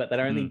 seasons, but they'd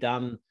only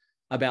done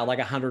about like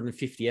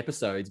 150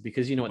 episodes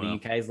because you know what the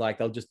UK is like.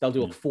 They'll do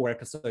a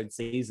 4-episode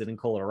season and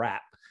call it a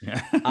wrap.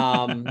 Yeah.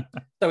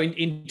 So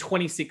in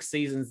 26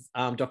 seasons,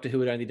 Doctor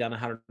Who had only done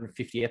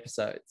 150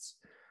 episodes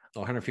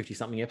or 150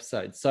 something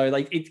episodes. So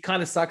like it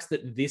kind of sucks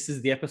that this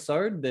is the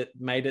episode that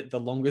made it the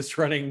longest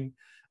running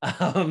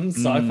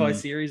sci-fi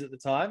series at the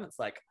time. It's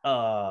like,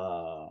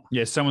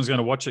 yeah, someone's going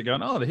to watch it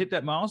going, they hit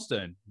that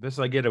milestone. I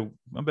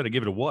better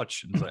give it a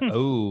watch. And it's like,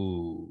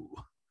 okay.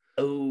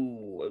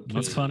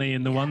 That's funny.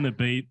 And the one that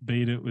beat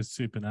it was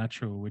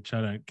Supernatural, which I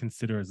don't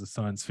consider as a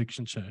science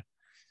fiction show.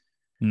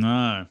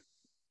 No.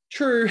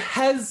 True.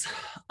 Has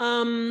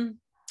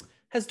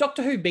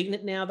Doctor Who beaten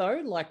it now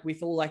though? Like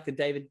with all like the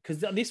David,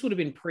 because this would have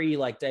been pre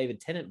like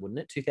David Tennant, wouldn't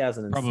it?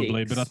 2006.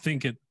 Probably, but I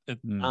think at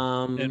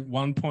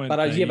one point.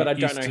 But I don't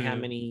know how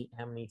many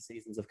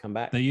seasons have come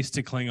back. They used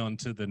to cling on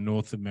to the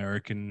North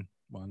American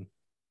one.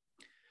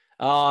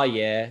 Oh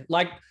yeah,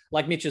 like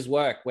Mitch's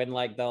work when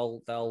like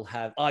they'll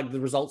have the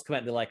results come out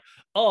and they're like,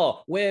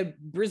 we're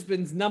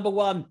Brisbane's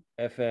 #1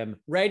 FM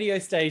radio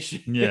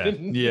station.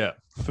 Yeah,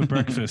 for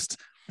breakfast.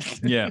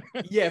 Yeah,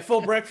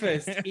 for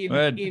breakfast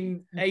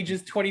in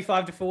ages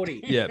 25 to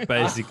 40. Yeah,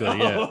 basically.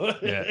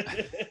 Yeah.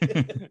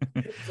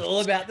 It's all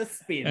about the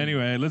spin.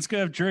 Anyway, let's go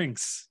have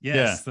drinks.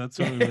 Yes, that's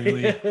what we're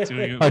really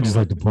doing. I'd just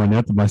like to point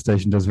out that my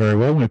station does very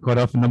well. We're quite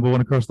often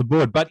 #1 across the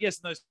board. But yes,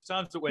 in those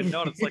times that we're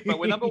not, it's like, but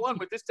we're #1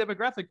 with this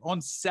demographic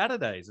on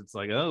Saturdays. It's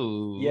like,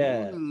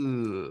 yeah.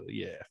 #1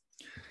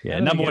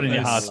 in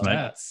your hearts,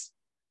 mate.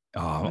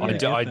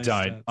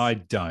 I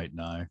don't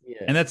know. Yeah.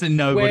 And that's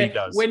nobody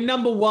does. We're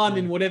 #1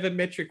 in whatever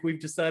metric we've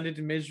decided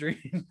to measure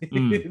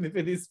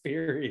for this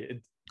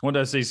period. I wanted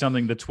to see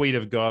something the tweet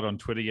of God on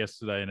Twitter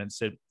yesterday, and it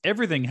said,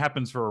 everything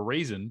happens for a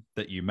reason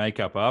that you make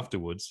up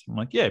afterwards. I'm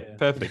like, yeah,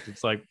 perfect.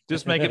 It's like,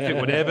 just make it fit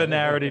whatever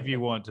narrative you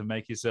want to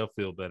make yourself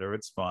feel better.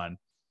 It's fine.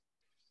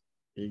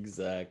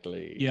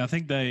 Exactly. Yeah, I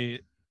think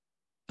they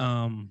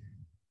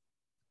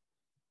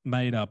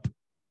made up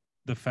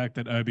the fact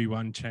that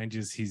Obi-Wan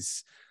changes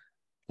his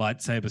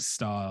lightsaber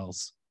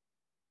styles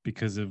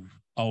because of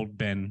old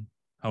Ben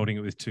holding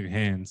it with 2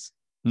 hands.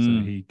 So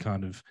he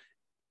kind of,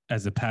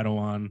 as a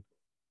Padawan,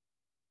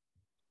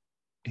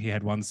 he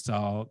had one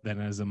style, then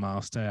as a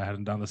master I had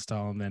another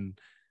style, and then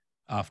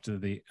after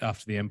the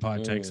Empire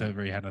takes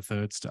over, he had a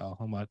 3rd style.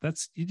 I'm like, I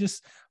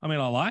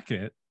like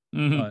it,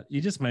 but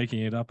you're just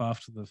making it up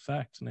after the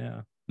fact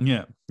now.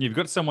 Yeah. You've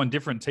got someone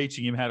different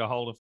teaching him how to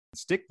hold a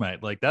stick,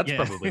 mate. Like that's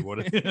probably what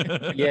it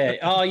is. Yeah.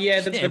 Oh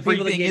yeah.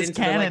 Everything is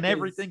canon.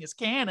 Everything is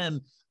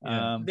canon.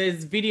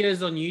 There's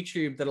videos on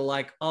YouTube that are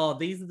like,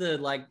 these are the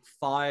like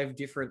 5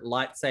 different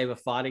lightsaber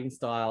fighting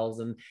styles,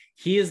 and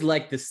here's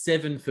like the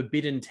 7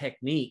 forbidden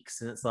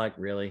techniques, and it's like,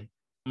 really,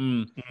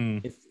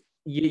 it's,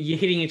 you're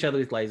hitting each other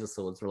with laser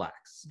swords.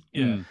 Relax.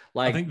 Yeah.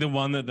 Like I think the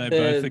one that they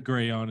both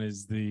agree on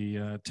is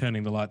the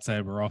turning the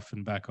lightsaber off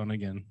and back on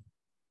again.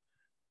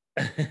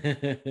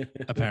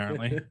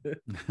 Apparently,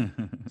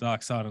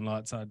 dark side and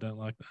light side don't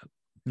like that.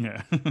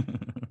 Yeah.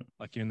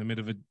 Like you're in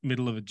the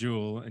middle of a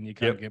duel and you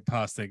can't get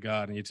past their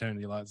guard, and you turn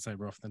your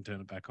lightsaber off, then turn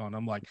it back on.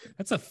 I'm like,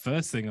 that's the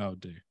first thing I would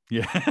do.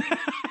 Yeah.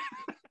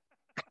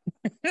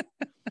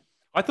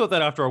 I thought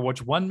that after I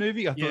watched one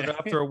movie. I thought that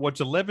after I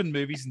watched 11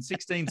 movies and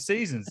 16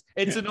 seasons.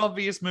 It's an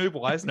obvious move.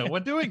 Why is no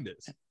one doing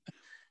this?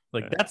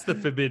 Like, that's the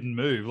forbidden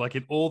move. Like,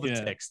 in all the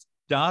text,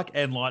 dark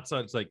and light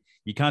side, it's like,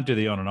 you can't do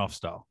the on and off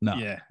style. No.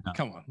 Yeah. No.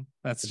 Come on.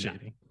 That's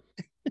cheating.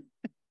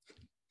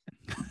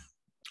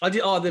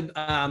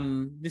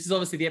 This is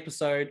obviously the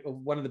episode of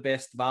one of the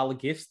best Vala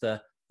gifts,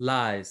 the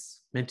lies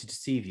meant to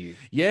deceive you.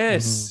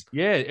 Yes.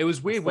 Yeah. It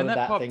was weird when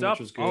that popped thing, up.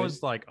 was I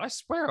was like, I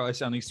swear I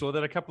only saw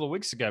that a couple of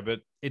weeks ago, but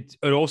it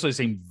also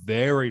seemed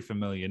very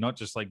familiar, not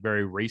just like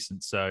very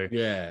recent. So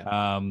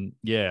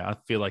I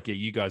feel like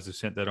you guys have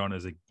sent that on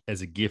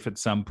as a GIF at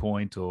some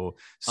point, or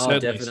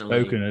certainly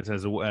spoken it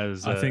as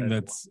I think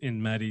that's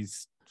in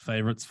Maddie's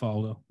favorites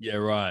folder. Yeah,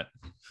 right.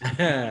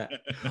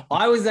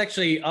 I was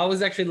actually a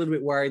little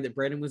bit worried that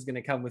Brendan was going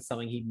to come with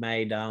something he'd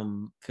made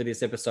for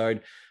this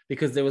episode,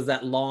 because there was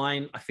that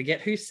line, I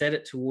forget who said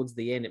it towards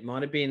the end. It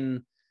might have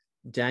been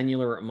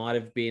Daniel, or it might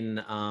have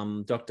been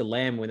Dr.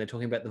 Lamb, when they're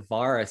talking about the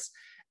virus,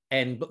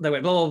 and they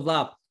went blah blah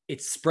blah.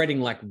 It's spreading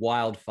like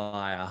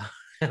wildfire,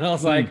 and I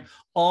was like,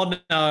 oh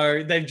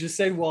no, they've just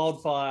said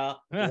wildfire.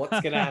 What's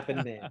going to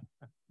happen there?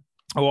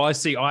 Oh, I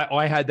see.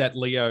 I had that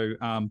Leo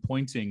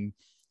pointing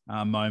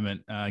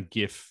moment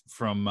GIF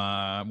from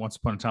Once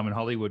Upon a Time in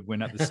Hollywood,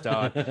 when at the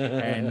start,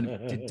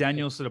 and did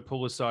Daniel sort of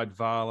pull aside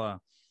Vala?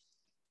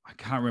 I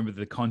can't remember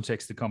the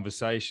context of the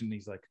conversation.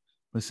 He's like,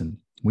 listen,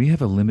 we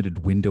have a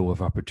limited window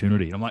of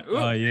opportunity. And I'm like,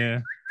 oh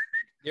yeah,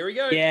 here we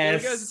go.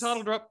 Yes. Here goes the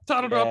title drop.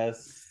 That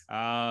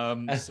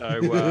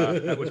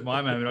was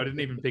my moment. I didn't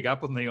even pick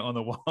up on the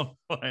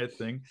wildfire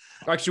thing.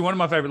 Actually, one of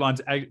my favorite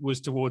lines was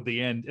toward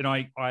the end, and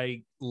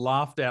I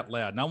laughed out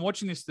loud. Now I'm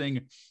watching this thing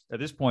at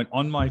this point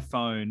on my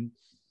phone.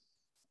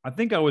 I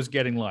think I was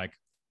getting like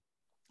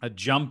a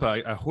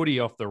jumper, a hoodie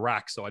off the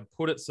rack. So I'd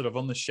put it sort of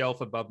on the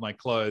shelf above my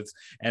clothes,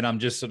 and I'm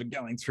just sort of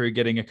going through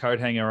getting a coat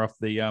hanger off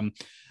the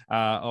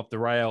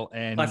rail.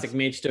 And classic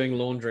Mitch doing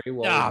laundry.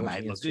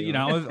 Mate, look,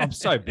 I'm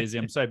so busy.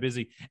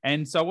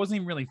 And so I wasn't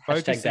even really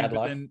focusing.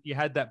 But then you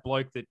had that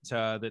bloke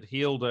that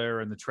healed her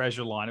and the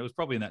treasure line. It was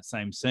probably in that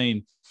same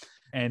scene.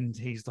 And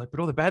he's like,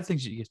 but all the bad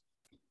things,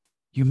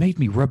 you made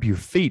me rub your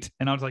feet.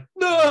 And I was like,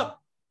 no.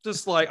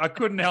 Just like, I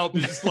couldn't help it.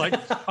 Just like,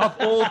 of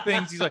all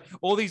things, he's like,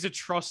 all these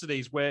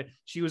atrocities where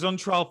she was on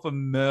trial for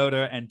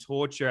murder and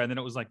torture. And then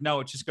it was like, no,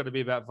 it's just got to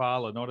be about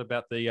Vala, not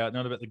about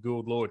the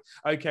Gould Lord.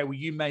 Okay, well,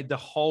 you made the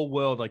whole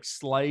world like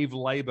slave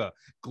labor,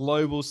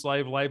 global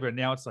slave labor. And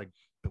now it's like,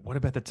 but what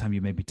about the time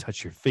you made me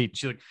touch your feet?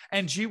 She's like,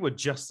 and you were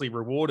justly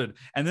rewarded.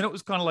 And then it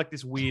was kind of like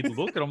this weird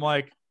look. And I'm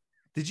like,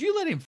 did you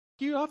let him f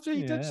you after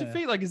he touched your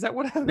feet? Like, is that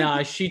what happened?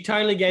 No, she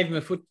totally gave him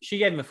a foot. She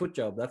gave him a foot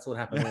job. That's what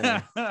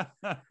happened.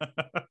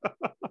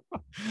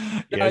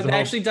 It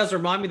actually does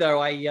remind me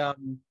though. I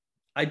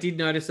did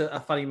notice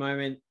a funny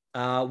moment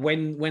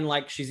when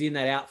like she's in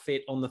that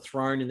outfit on the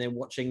throne and they're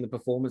watching the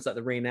performance at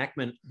the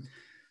reenactment.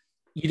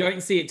 You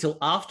don't see it till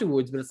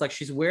afterwards, but it's like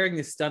she's wearing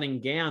this stunning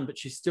gown, but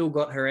she's still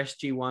got her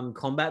SG-1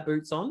 combat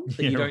boots on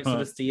that you don't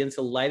sort of see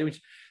until later.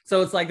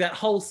 So it's like that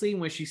whole scene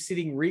where she's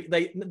sitting.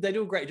 They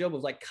do a great job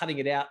of like cutting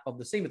it out of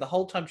the scene, but the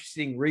whole time she's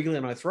sitting regally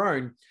on her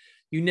throne,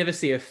 you never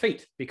see her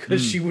feet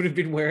because she would have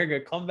been wearing her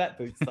combat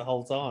boots the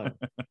whole time.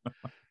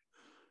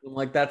 I'm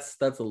like, that's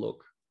a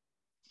look.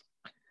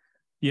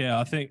 Yeah,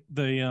 I think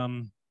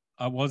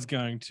I was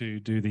going to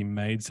do the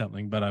made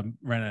something, but I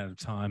ran out of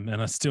time, and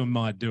I still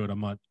might do it. I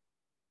might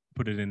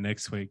put it in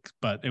next week,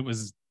 but it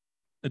was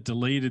a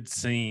deleted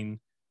scene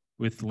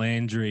with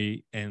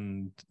Landry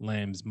and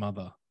Lamb's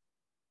mother,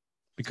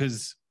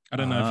 because I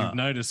don't know if you've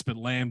noticed, but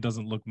Lamb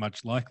doesn't look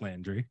much like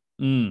Landry.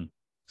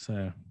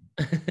 So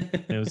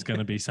there was going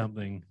to be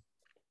something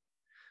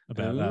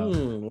about that.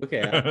 Look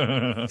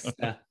out.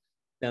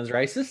 Sounds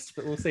racist,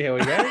 but we'll see how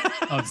we go.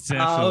 Oh, it's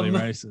definitely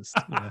racist.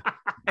 Yeah.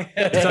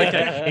 It's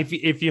okay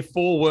if you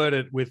forward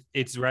it with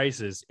it's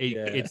racist.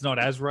 It's not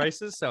as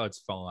racist, so it's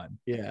fine.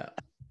 Yeah.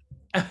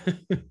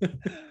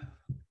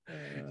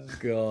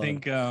 God. I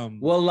think. Yeah.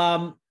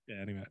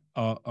 Anyway,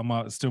 I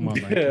might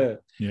make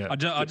it. Yeah. I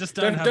just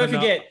don't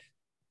forget.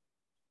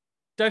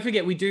 Don't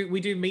forget, we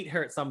do meet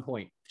her at some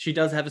point. She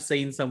does have a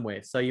scene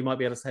somewhere, so you might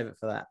be able to save it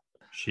for that.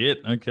 Shit.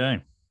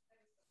 Okay.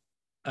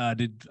 I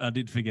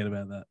did forget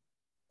about that.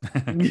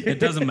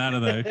 It doesn't matter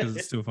though, because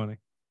it's still funny.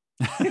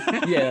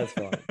 Yeah, that's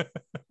fine.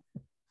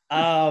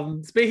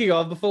 Speaking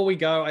of, before we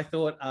go, I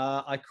thought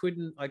I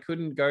couldn't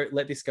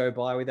let this go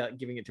by without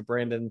giving it to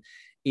Brandon.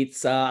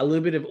 It's a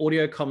little bit of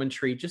audio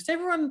commentary. Just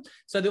everyone.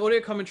 So the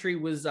audio commentary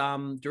was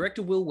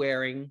director Will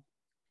Waring,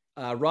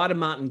 writer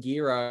Martin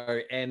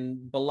Gero,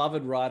 and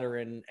beloved writer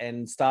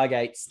and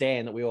Stargate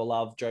stan that we all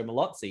love, Joe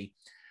Malozzi.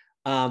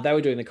 They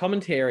were doing the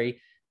commentary.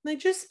 And they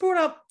just brought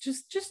up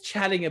just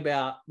chatting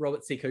about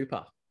Robert C.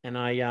 Cooper. And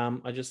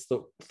I just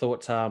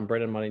thought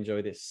Brendan might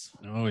enjoy this.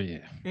 Oh,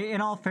 yeah. In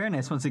all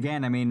fairness, once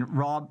again, I mean,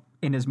 Rob,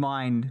 in his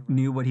mind,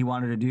 knew what he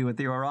wanted to do with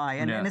the ORI.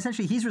 And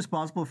essentially, he's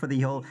responsible for the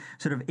whole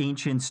sort of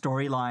ancient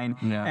storyline.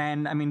 Yeah.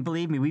 And, I mean,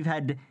 believe me, we've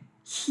had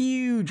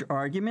huge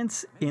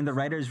arguments in the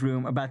writer's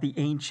room about the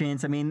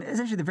ancients. I mean,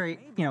 essentially the very,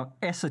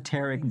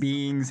 esoteric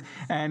beings.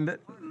 And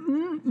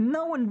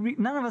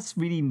none of us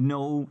really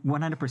know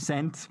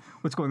 100%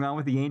 what's going on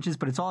with the Ancients,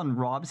 but it's all in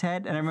Rob's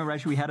head. And I remember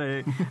actually we had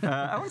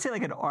I wouldn't say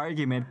like an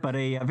argument, but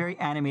a very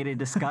animated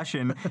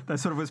discussion that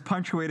sort of was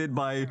punctuated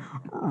by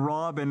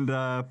Rob and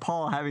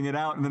Paul having it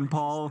out, and then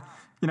Paul,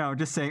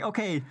 just saying,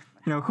 okay,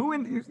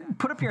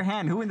 put up your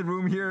hand. Who in the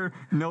room here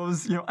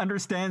knows,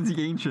 understands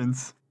the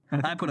Ancients?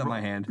 I put up my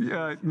hand.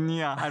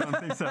 Yeah, I don't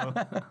think so.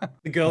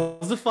 The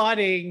girls are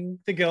fighting.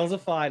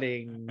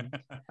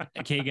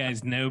 Okay,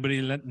 guys,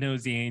 nobody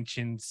knows the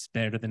Ancients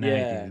better than I do.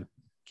 Okay.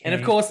 And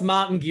of course,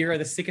 Martin Giro,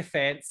 the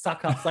sycophant,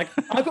 suck-up's like,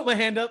 I put my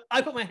hand up.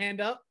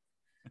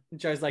 And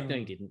Joe's like, no,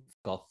 you didn't.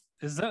 Fuck off.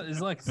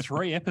 There's like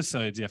 3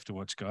 episodes you have to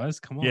watch, guys.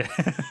 Come on.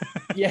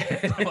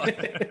 Yeah.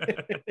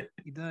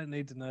 You don't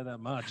need to know that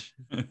much.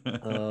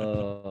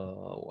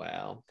 Oh,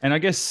 wow. And I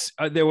guess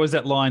there was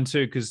that line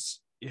too, because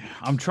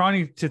I'm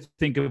trying to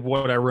think of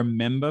what I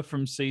remember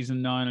from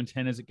season 9 and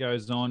 10 as it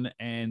goes on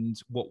and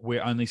what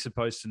we're only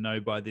supposed to know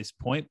by this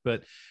point.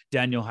 But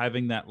Daniel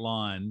having that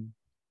line,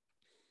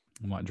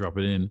 I might drop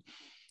it in.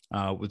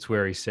 It's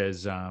where he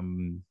says, I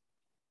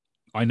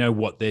know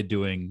what they're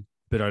doing,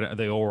 but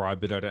they're all right,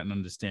 but I don't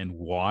understand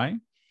why.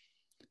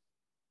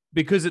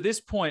 Because at this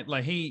point,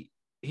 like he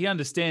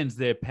understands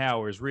their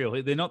power is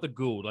real. They're not the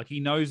Goa'uld. Like he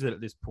knows that at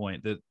this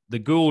point that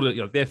the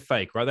Goa'uld, they're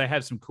fake, right? They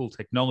have some cool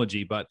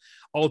technology, but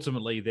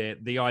ultimately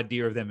the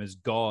idea of them as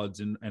gods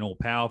and all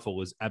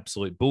powerful is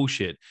absolute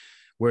bullshit.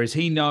 Whereas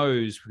he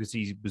knows, because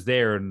he was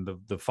there and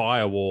the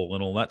firewall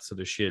and all that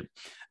sort of shit,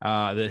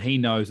 that he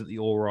knows that the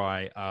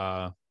Ori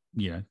are,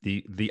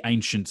 the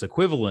Ancients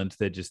equivalent.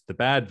 They're just the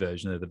bad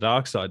version. They're the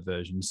dark side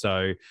version.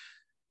 So,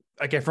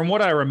 okay, from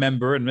what I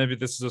remember, and maybe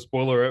this is a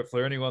spoiler alert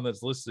for anyone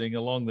that's listening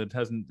along that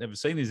hasn't ever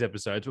seen these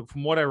episodes, but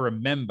from what I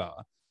remember,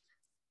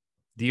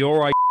 the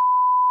Ori,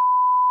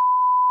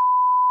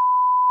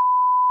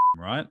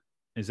 right?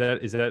 Is that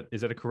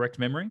a correct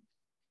memory?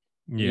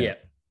 Yeah.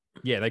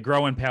 Yeah, they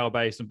grow in power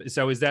base.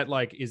 So is that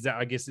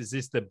I guess, is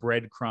this the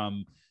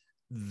breadcrumb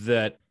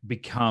that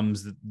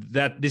becomes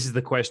that? This is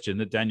the question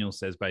that Daniel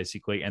says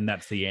basically, and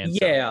that's the answer.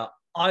 Yeah,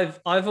 I've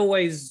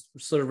always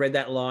sort of read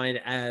that line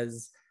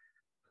as,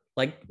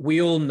 like,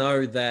 we all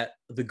know that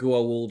the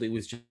Goa'uld, it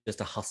was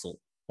just a hustle.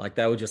 Like,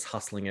 they were just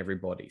hustling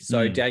everybody.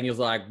 So Daniel's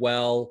like,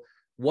 well,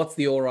 what's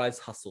the Ori's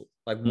hustle?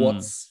 Like,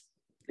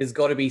 there's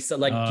got to be so,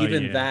 like,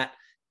 given that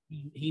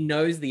he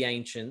knows the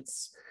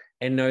Ancients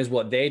and knows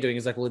what they're doing,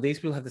 is like, well, these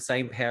people have the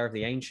same power of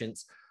the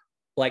Ancients.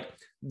 Like,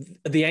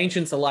 the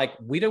Ancients are like,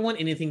 we don't want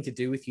anything to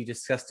do with you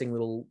disgusting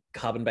little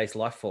carbon-based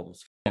life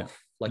forms.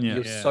 Like,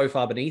 you're so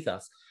far beneath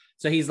us.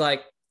 So he's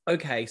like,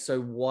 okay,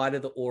 so why do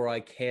the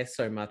Ori care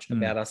so much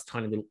about us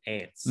tiny little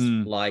ants?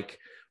 Like,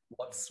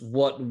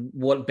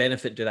 what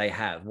benefit do they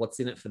have? What's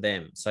in it for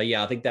them? So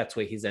yeah, I think that's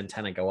where his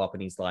antenna go up,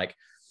 and he's like,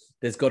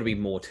 there's got to be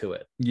more to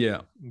it.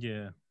 Yeah.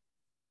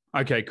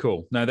 Okay,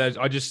 cool. No,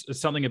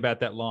 something about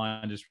that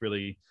line just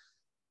really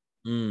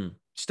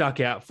stuck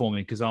out for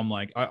me, because I'm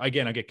like, I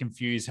get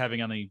confused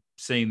having only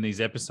seen these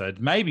episodes.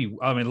 Maybe,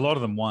 I mean, a lot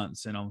of them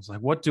once, and I was like,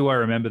 what do I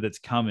remember that's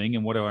coming,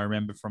 and what do I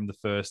remember from the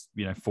first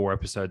 4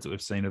 episodes that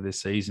we've seen of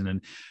this season,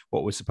 and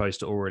what we're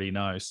supposed to already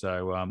know.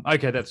 So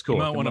okay, that's cool.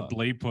 You might want to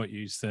bleep what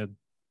you said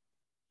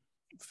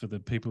for the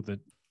people that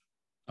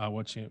are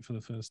watching it for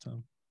the first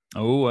time.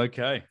 Oh,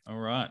 okay, all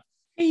right.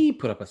 He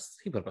put up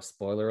a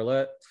spoiler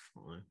alert.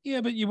 Fine.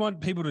 Yeah, but you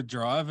want people to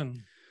drive and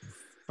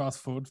fast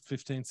forward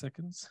 15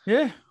 seconds.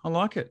 Yeah, I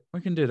like it.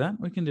 We can do that.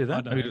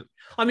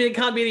 I mean, it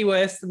can't be any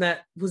worse than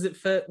that.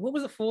 What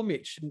was it for,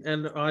 Mitch?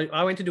 And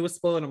I went to do a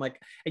spoiler, and I'm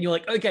like, and you're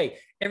like, okay,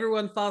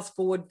 everyone fast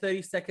forward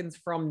 30 seconds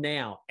from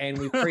now. And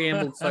we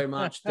preambled so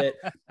much that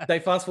they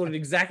fast forwarded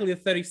exactly the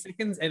 30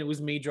 seconds, and it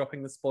was me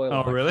dropping the spoiler.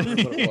 Oh, really?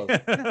 That's what it was.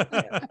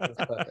 Yeah, it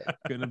was perfect.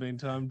 Couldn't have been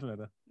timed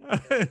better.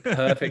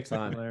 Perfect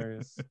time.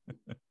 Hilarious.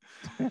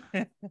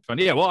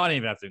 Funny. Yeah, well, I didn't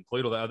even have to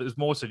include all that. It was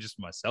more so just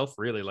myself,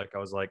 really. Like, I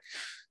was like,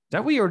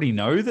 don't we already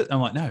know that?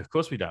 I'm like, no, of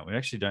course we don't. We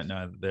actually don't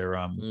know that they're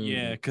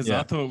Yeah, because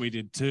I thought we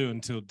did too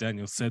until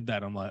Daniel said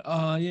that. I'm like,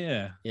 oh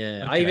yeah.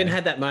 Yeah. Okay. I even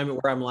had that moment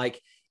where I'm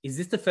like, is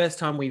this the first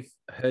time we've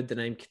heard the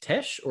name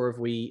Katesh, or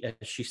have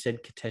she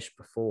said Katesh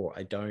before?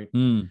 I don't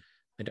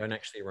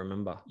actually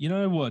remember. You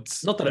know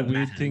what's not that the it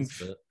weird matters, thing.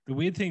 but... The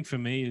weird thing for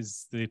me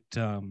is that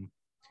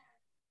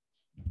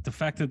the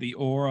fact that the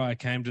Ori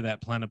came to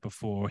that planet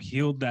before,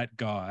 healed that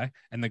guy,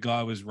 and the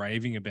guy was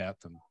raving about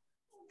them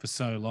for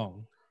so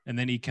long, and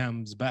then he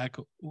comes back.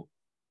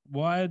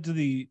 Why do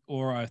the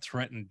Ori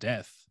threaten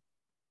death?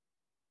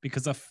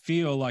 Because I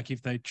feel like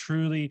if they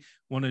truly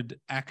wanted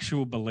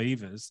actual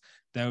believers,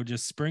 they would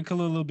just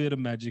sprinkle a little bit of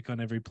magic on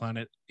every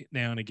planet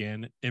now and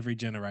again, every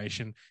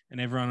generation, and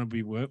everyone would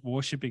be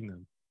worshipping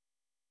them.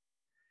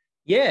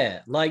 Yeah,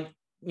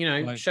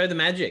 show the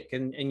magic,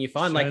 and you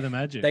find the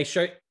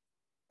magic.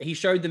 He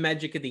showed the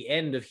magic at the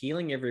end of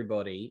healing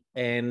everybody,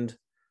 and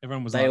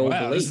everyone was like,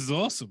 wow, this is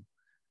awesome.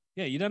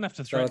 Yeah, you don't have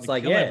to threaten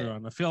to kill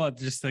everyone. I feel like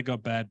they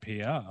got bad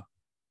PR.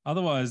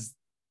 Otherwise,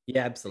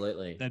 yeah,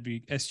 absolutely.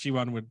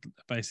 SG-1 would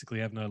basically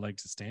have no leg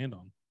to stand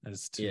on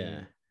as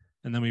to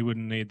and then we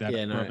wouldn't need that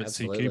Robert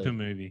absolutely. C. Cooper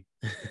movie.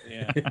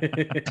 Yeah.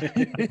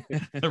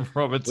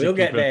 Robert C. We'll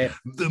get Cooper, there.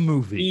 the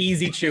movie.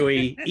 Easy,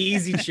 Chewy.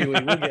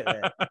 We'll get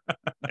there.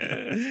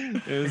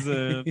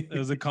 There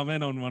was a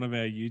comment on one of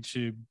our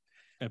YouTube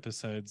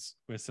episodes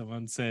where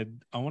someone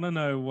said, I want to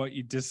know what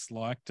you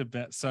disliked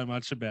so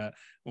much about,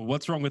 well,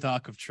 what's wrong with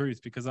Arc of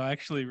Truth? Because I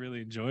actually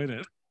really enjoyed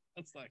it.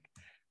 It's like,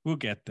 we'll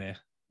get there.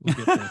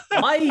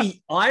 I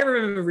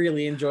remember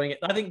really enjoying it.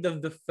 I think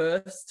the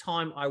first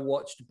time I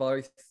watched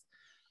both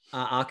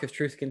Arc of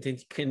Truth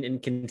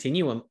and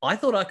Continuum, I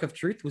thought Arc of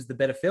Truth was the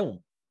better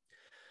film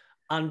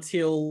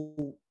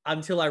until I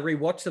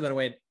rewatched them and I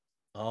went,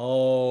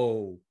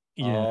 no,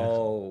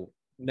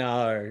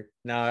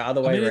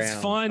 other way around. It's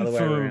fine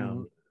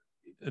for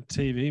a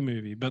TV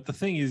movie, but the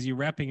thing is, you're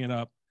wrapping it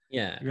up.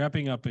 Yeah, you're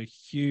wrapping up a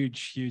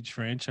huge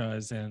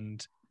franchise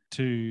and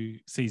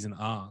 2-season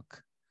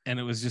arc. And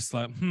it was just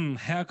like,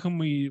 how can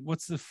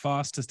what's the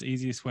fastest,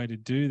 easiest way to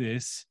do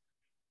this?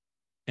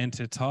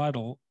 Enter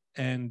title,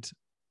 and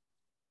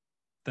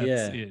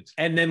that's it.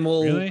 And then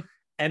we'll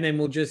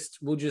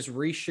just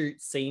reshoot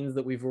scenes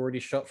that we've already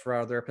shot for our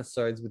other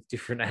episodes with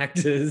different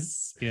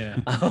actors. Yeah.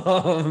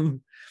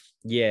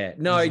 Yeah.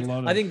 No,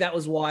 I think that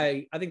was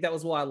why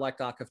I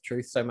liked Arc of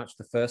Truth so much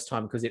the first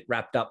time, because it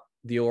wrapped up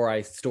the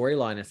Ori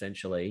storyline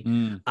essentially.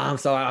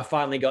 So I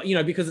finally got,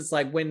 because it's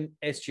like when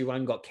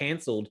SG-1 got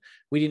cancelled,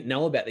 we didn't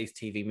know about these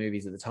TV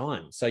movies at the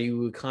time. So you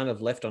were kind of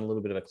left on a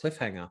little bit of a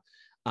cliffhanger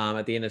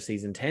at the end of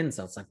season 10.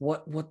 So it's like,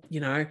 what,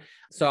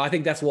 so I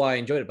think that's why I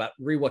enjoyed it. But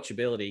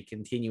rewatchability,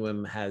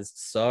 Continuum has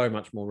so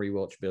much more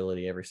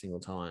rewatchability every single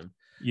time.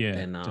 Yeah.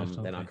 Than Arc of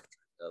Truth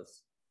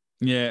does.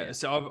 Yeah.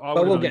 So I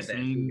would have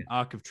seen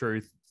Arc of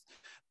Truth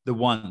the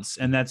once,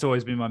 and that's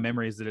always been my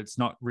memory, is that it's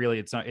not really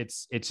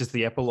it's just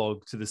the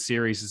epilogue to the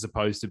series as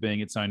opposed to being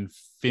its own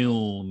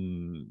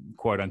film,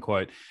 quote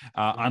unquote,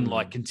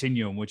 unlike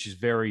Continuum, which is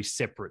very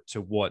separate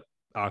to what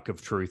Arc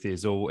of Truth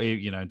is, or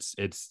it's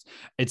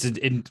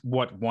in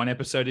what one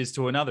episode is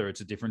to another. It's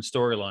a different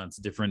storyline, it's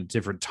a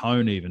different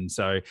tone even.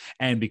 So,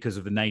 and because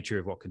of the nature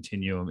of what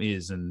Continuum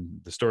is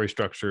and the story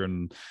structure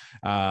and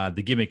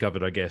the gimmick of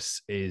it, I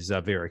guess, is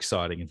very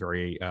exciting and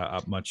very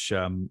much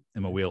in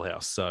my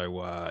wheelhouse. So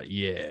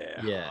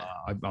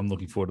I'm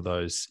looking forward to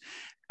those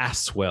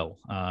as well,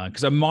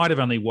 because I might have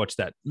only watched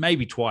that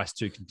maybe twice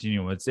to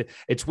Continuum.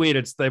 It's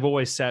weird. They've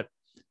always sat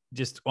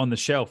just on the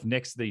shelf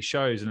next to these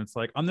shows, and it's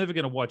like, I'm never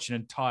going to watch an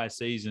entire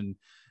season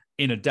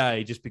in a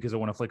day just because I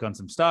want to flick on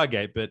some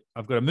Stargate, but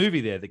I've got a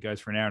movie there that goes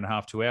for an hour and a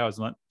half, 2 hours.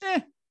 I'm like,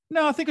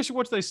 no, I think I should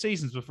watch those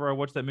seasons before I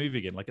watch that movie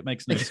again. Like, it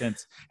makes no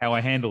sense how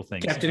I handle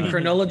things. Captain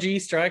Chronology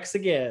strikes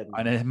again.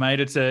 And mate,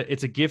 it's a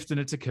gift and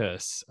it's a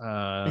curse.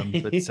 But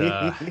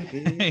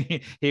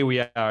here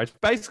we are. It's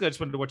basically, I just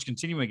wanted to watch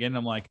Continuum again. And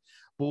I'm like,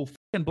 well,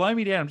 fucking blow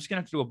me down. I'm just going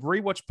to have to do a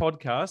rewatch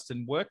podcast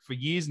and work for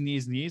years and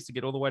years and years to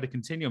get all the way to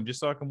Continuum just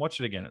so I can watch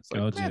it again. It's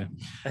like,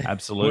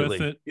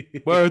 absolutely.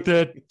 Worth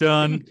it.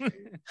 Done.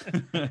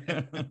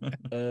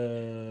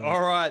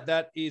 All right.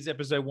 That is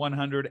episode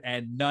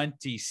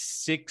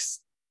 196.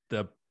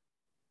 The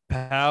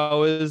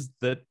powers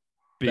that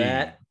be.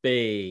 That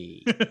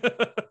be.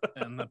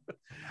 And the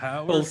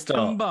powers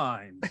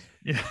combined.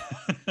 Yeah.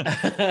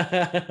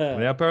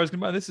 Our powers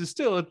combined. This is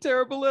still a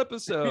terrible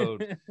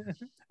episode.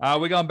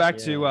 We're going back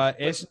to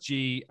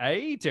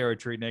SGA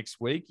territory next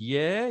week.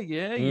 Yeah.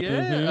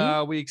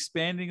 Are we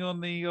expanding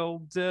on the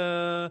old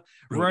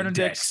Ronan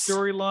Dex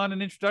storyline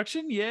and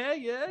introduction?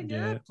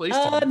 Yeah. Please.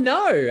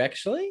 No,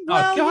 actually.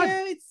 Well, God.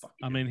 It's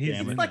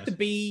like the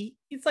B.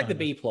 It's like the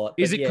B plot.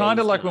 Is it kind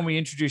of like when we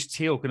introduced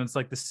Teal'c, and it's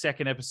like the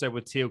second episode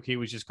with Teal'c, he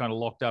was just kind of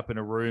locked up in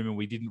a room and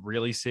we didn't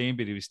really see him,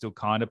 but he was still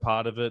kind of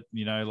part of it.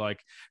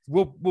 Like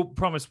we'll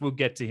promise we'll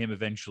get to him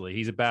eventually.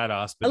 He's a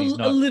badass, but he's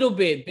not. A little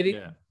bit, but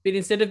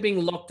instead of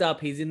being locked up,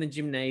 he's in the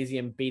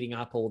gymnasium beating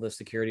up all the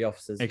security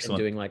officers and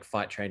doing like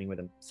fight training with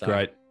them. So,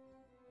 great.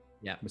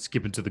 Yeah, we're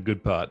skipping to the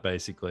good part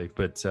basically,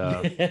 but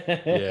All right,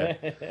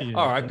 then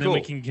cool. We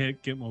can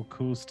get more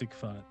cool stick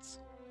fights.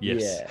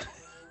 Yes. Yeah.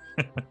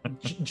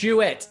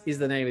 Duet is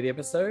the name of the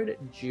episode.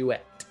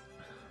 Duet.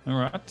 All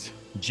right.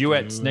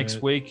 Duets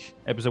next week,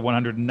 episode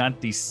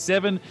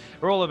 197.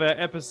 For all of our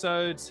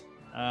episodes,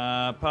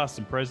 past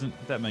and present,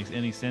 if that makes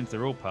any sense.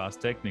 They're all past,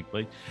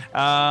 technically.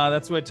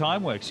 That's where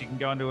time works. You can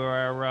go into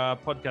our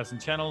podcast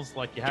and channels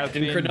like you have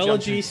been.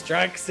 Chronology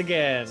strikes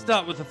again.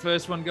 Start with the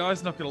first one,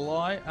 guys. Not going to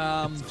lie.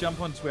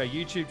 Jump onto our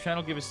YouTube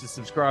channel. Give us a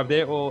subscribe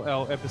there. All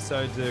our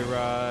episodes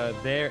are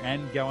there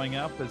and going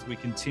up as we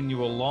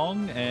continue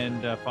along.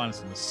 And find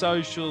us on the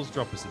socials.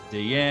 Drop us a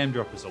DM.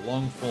 Drop us a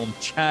long-form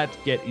chat.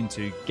 Get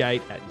into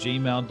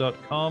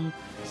gate@gmail.com.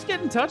 Just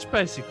get in touch,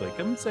 basically.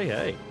 Come and say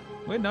hey.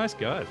 We're nice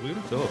guys. We're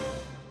going to talk.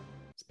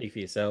 Speak for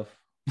yourself.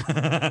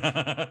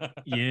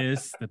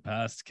 Yes, the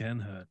past can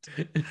hurt.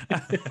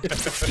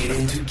 Get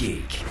into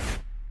geek.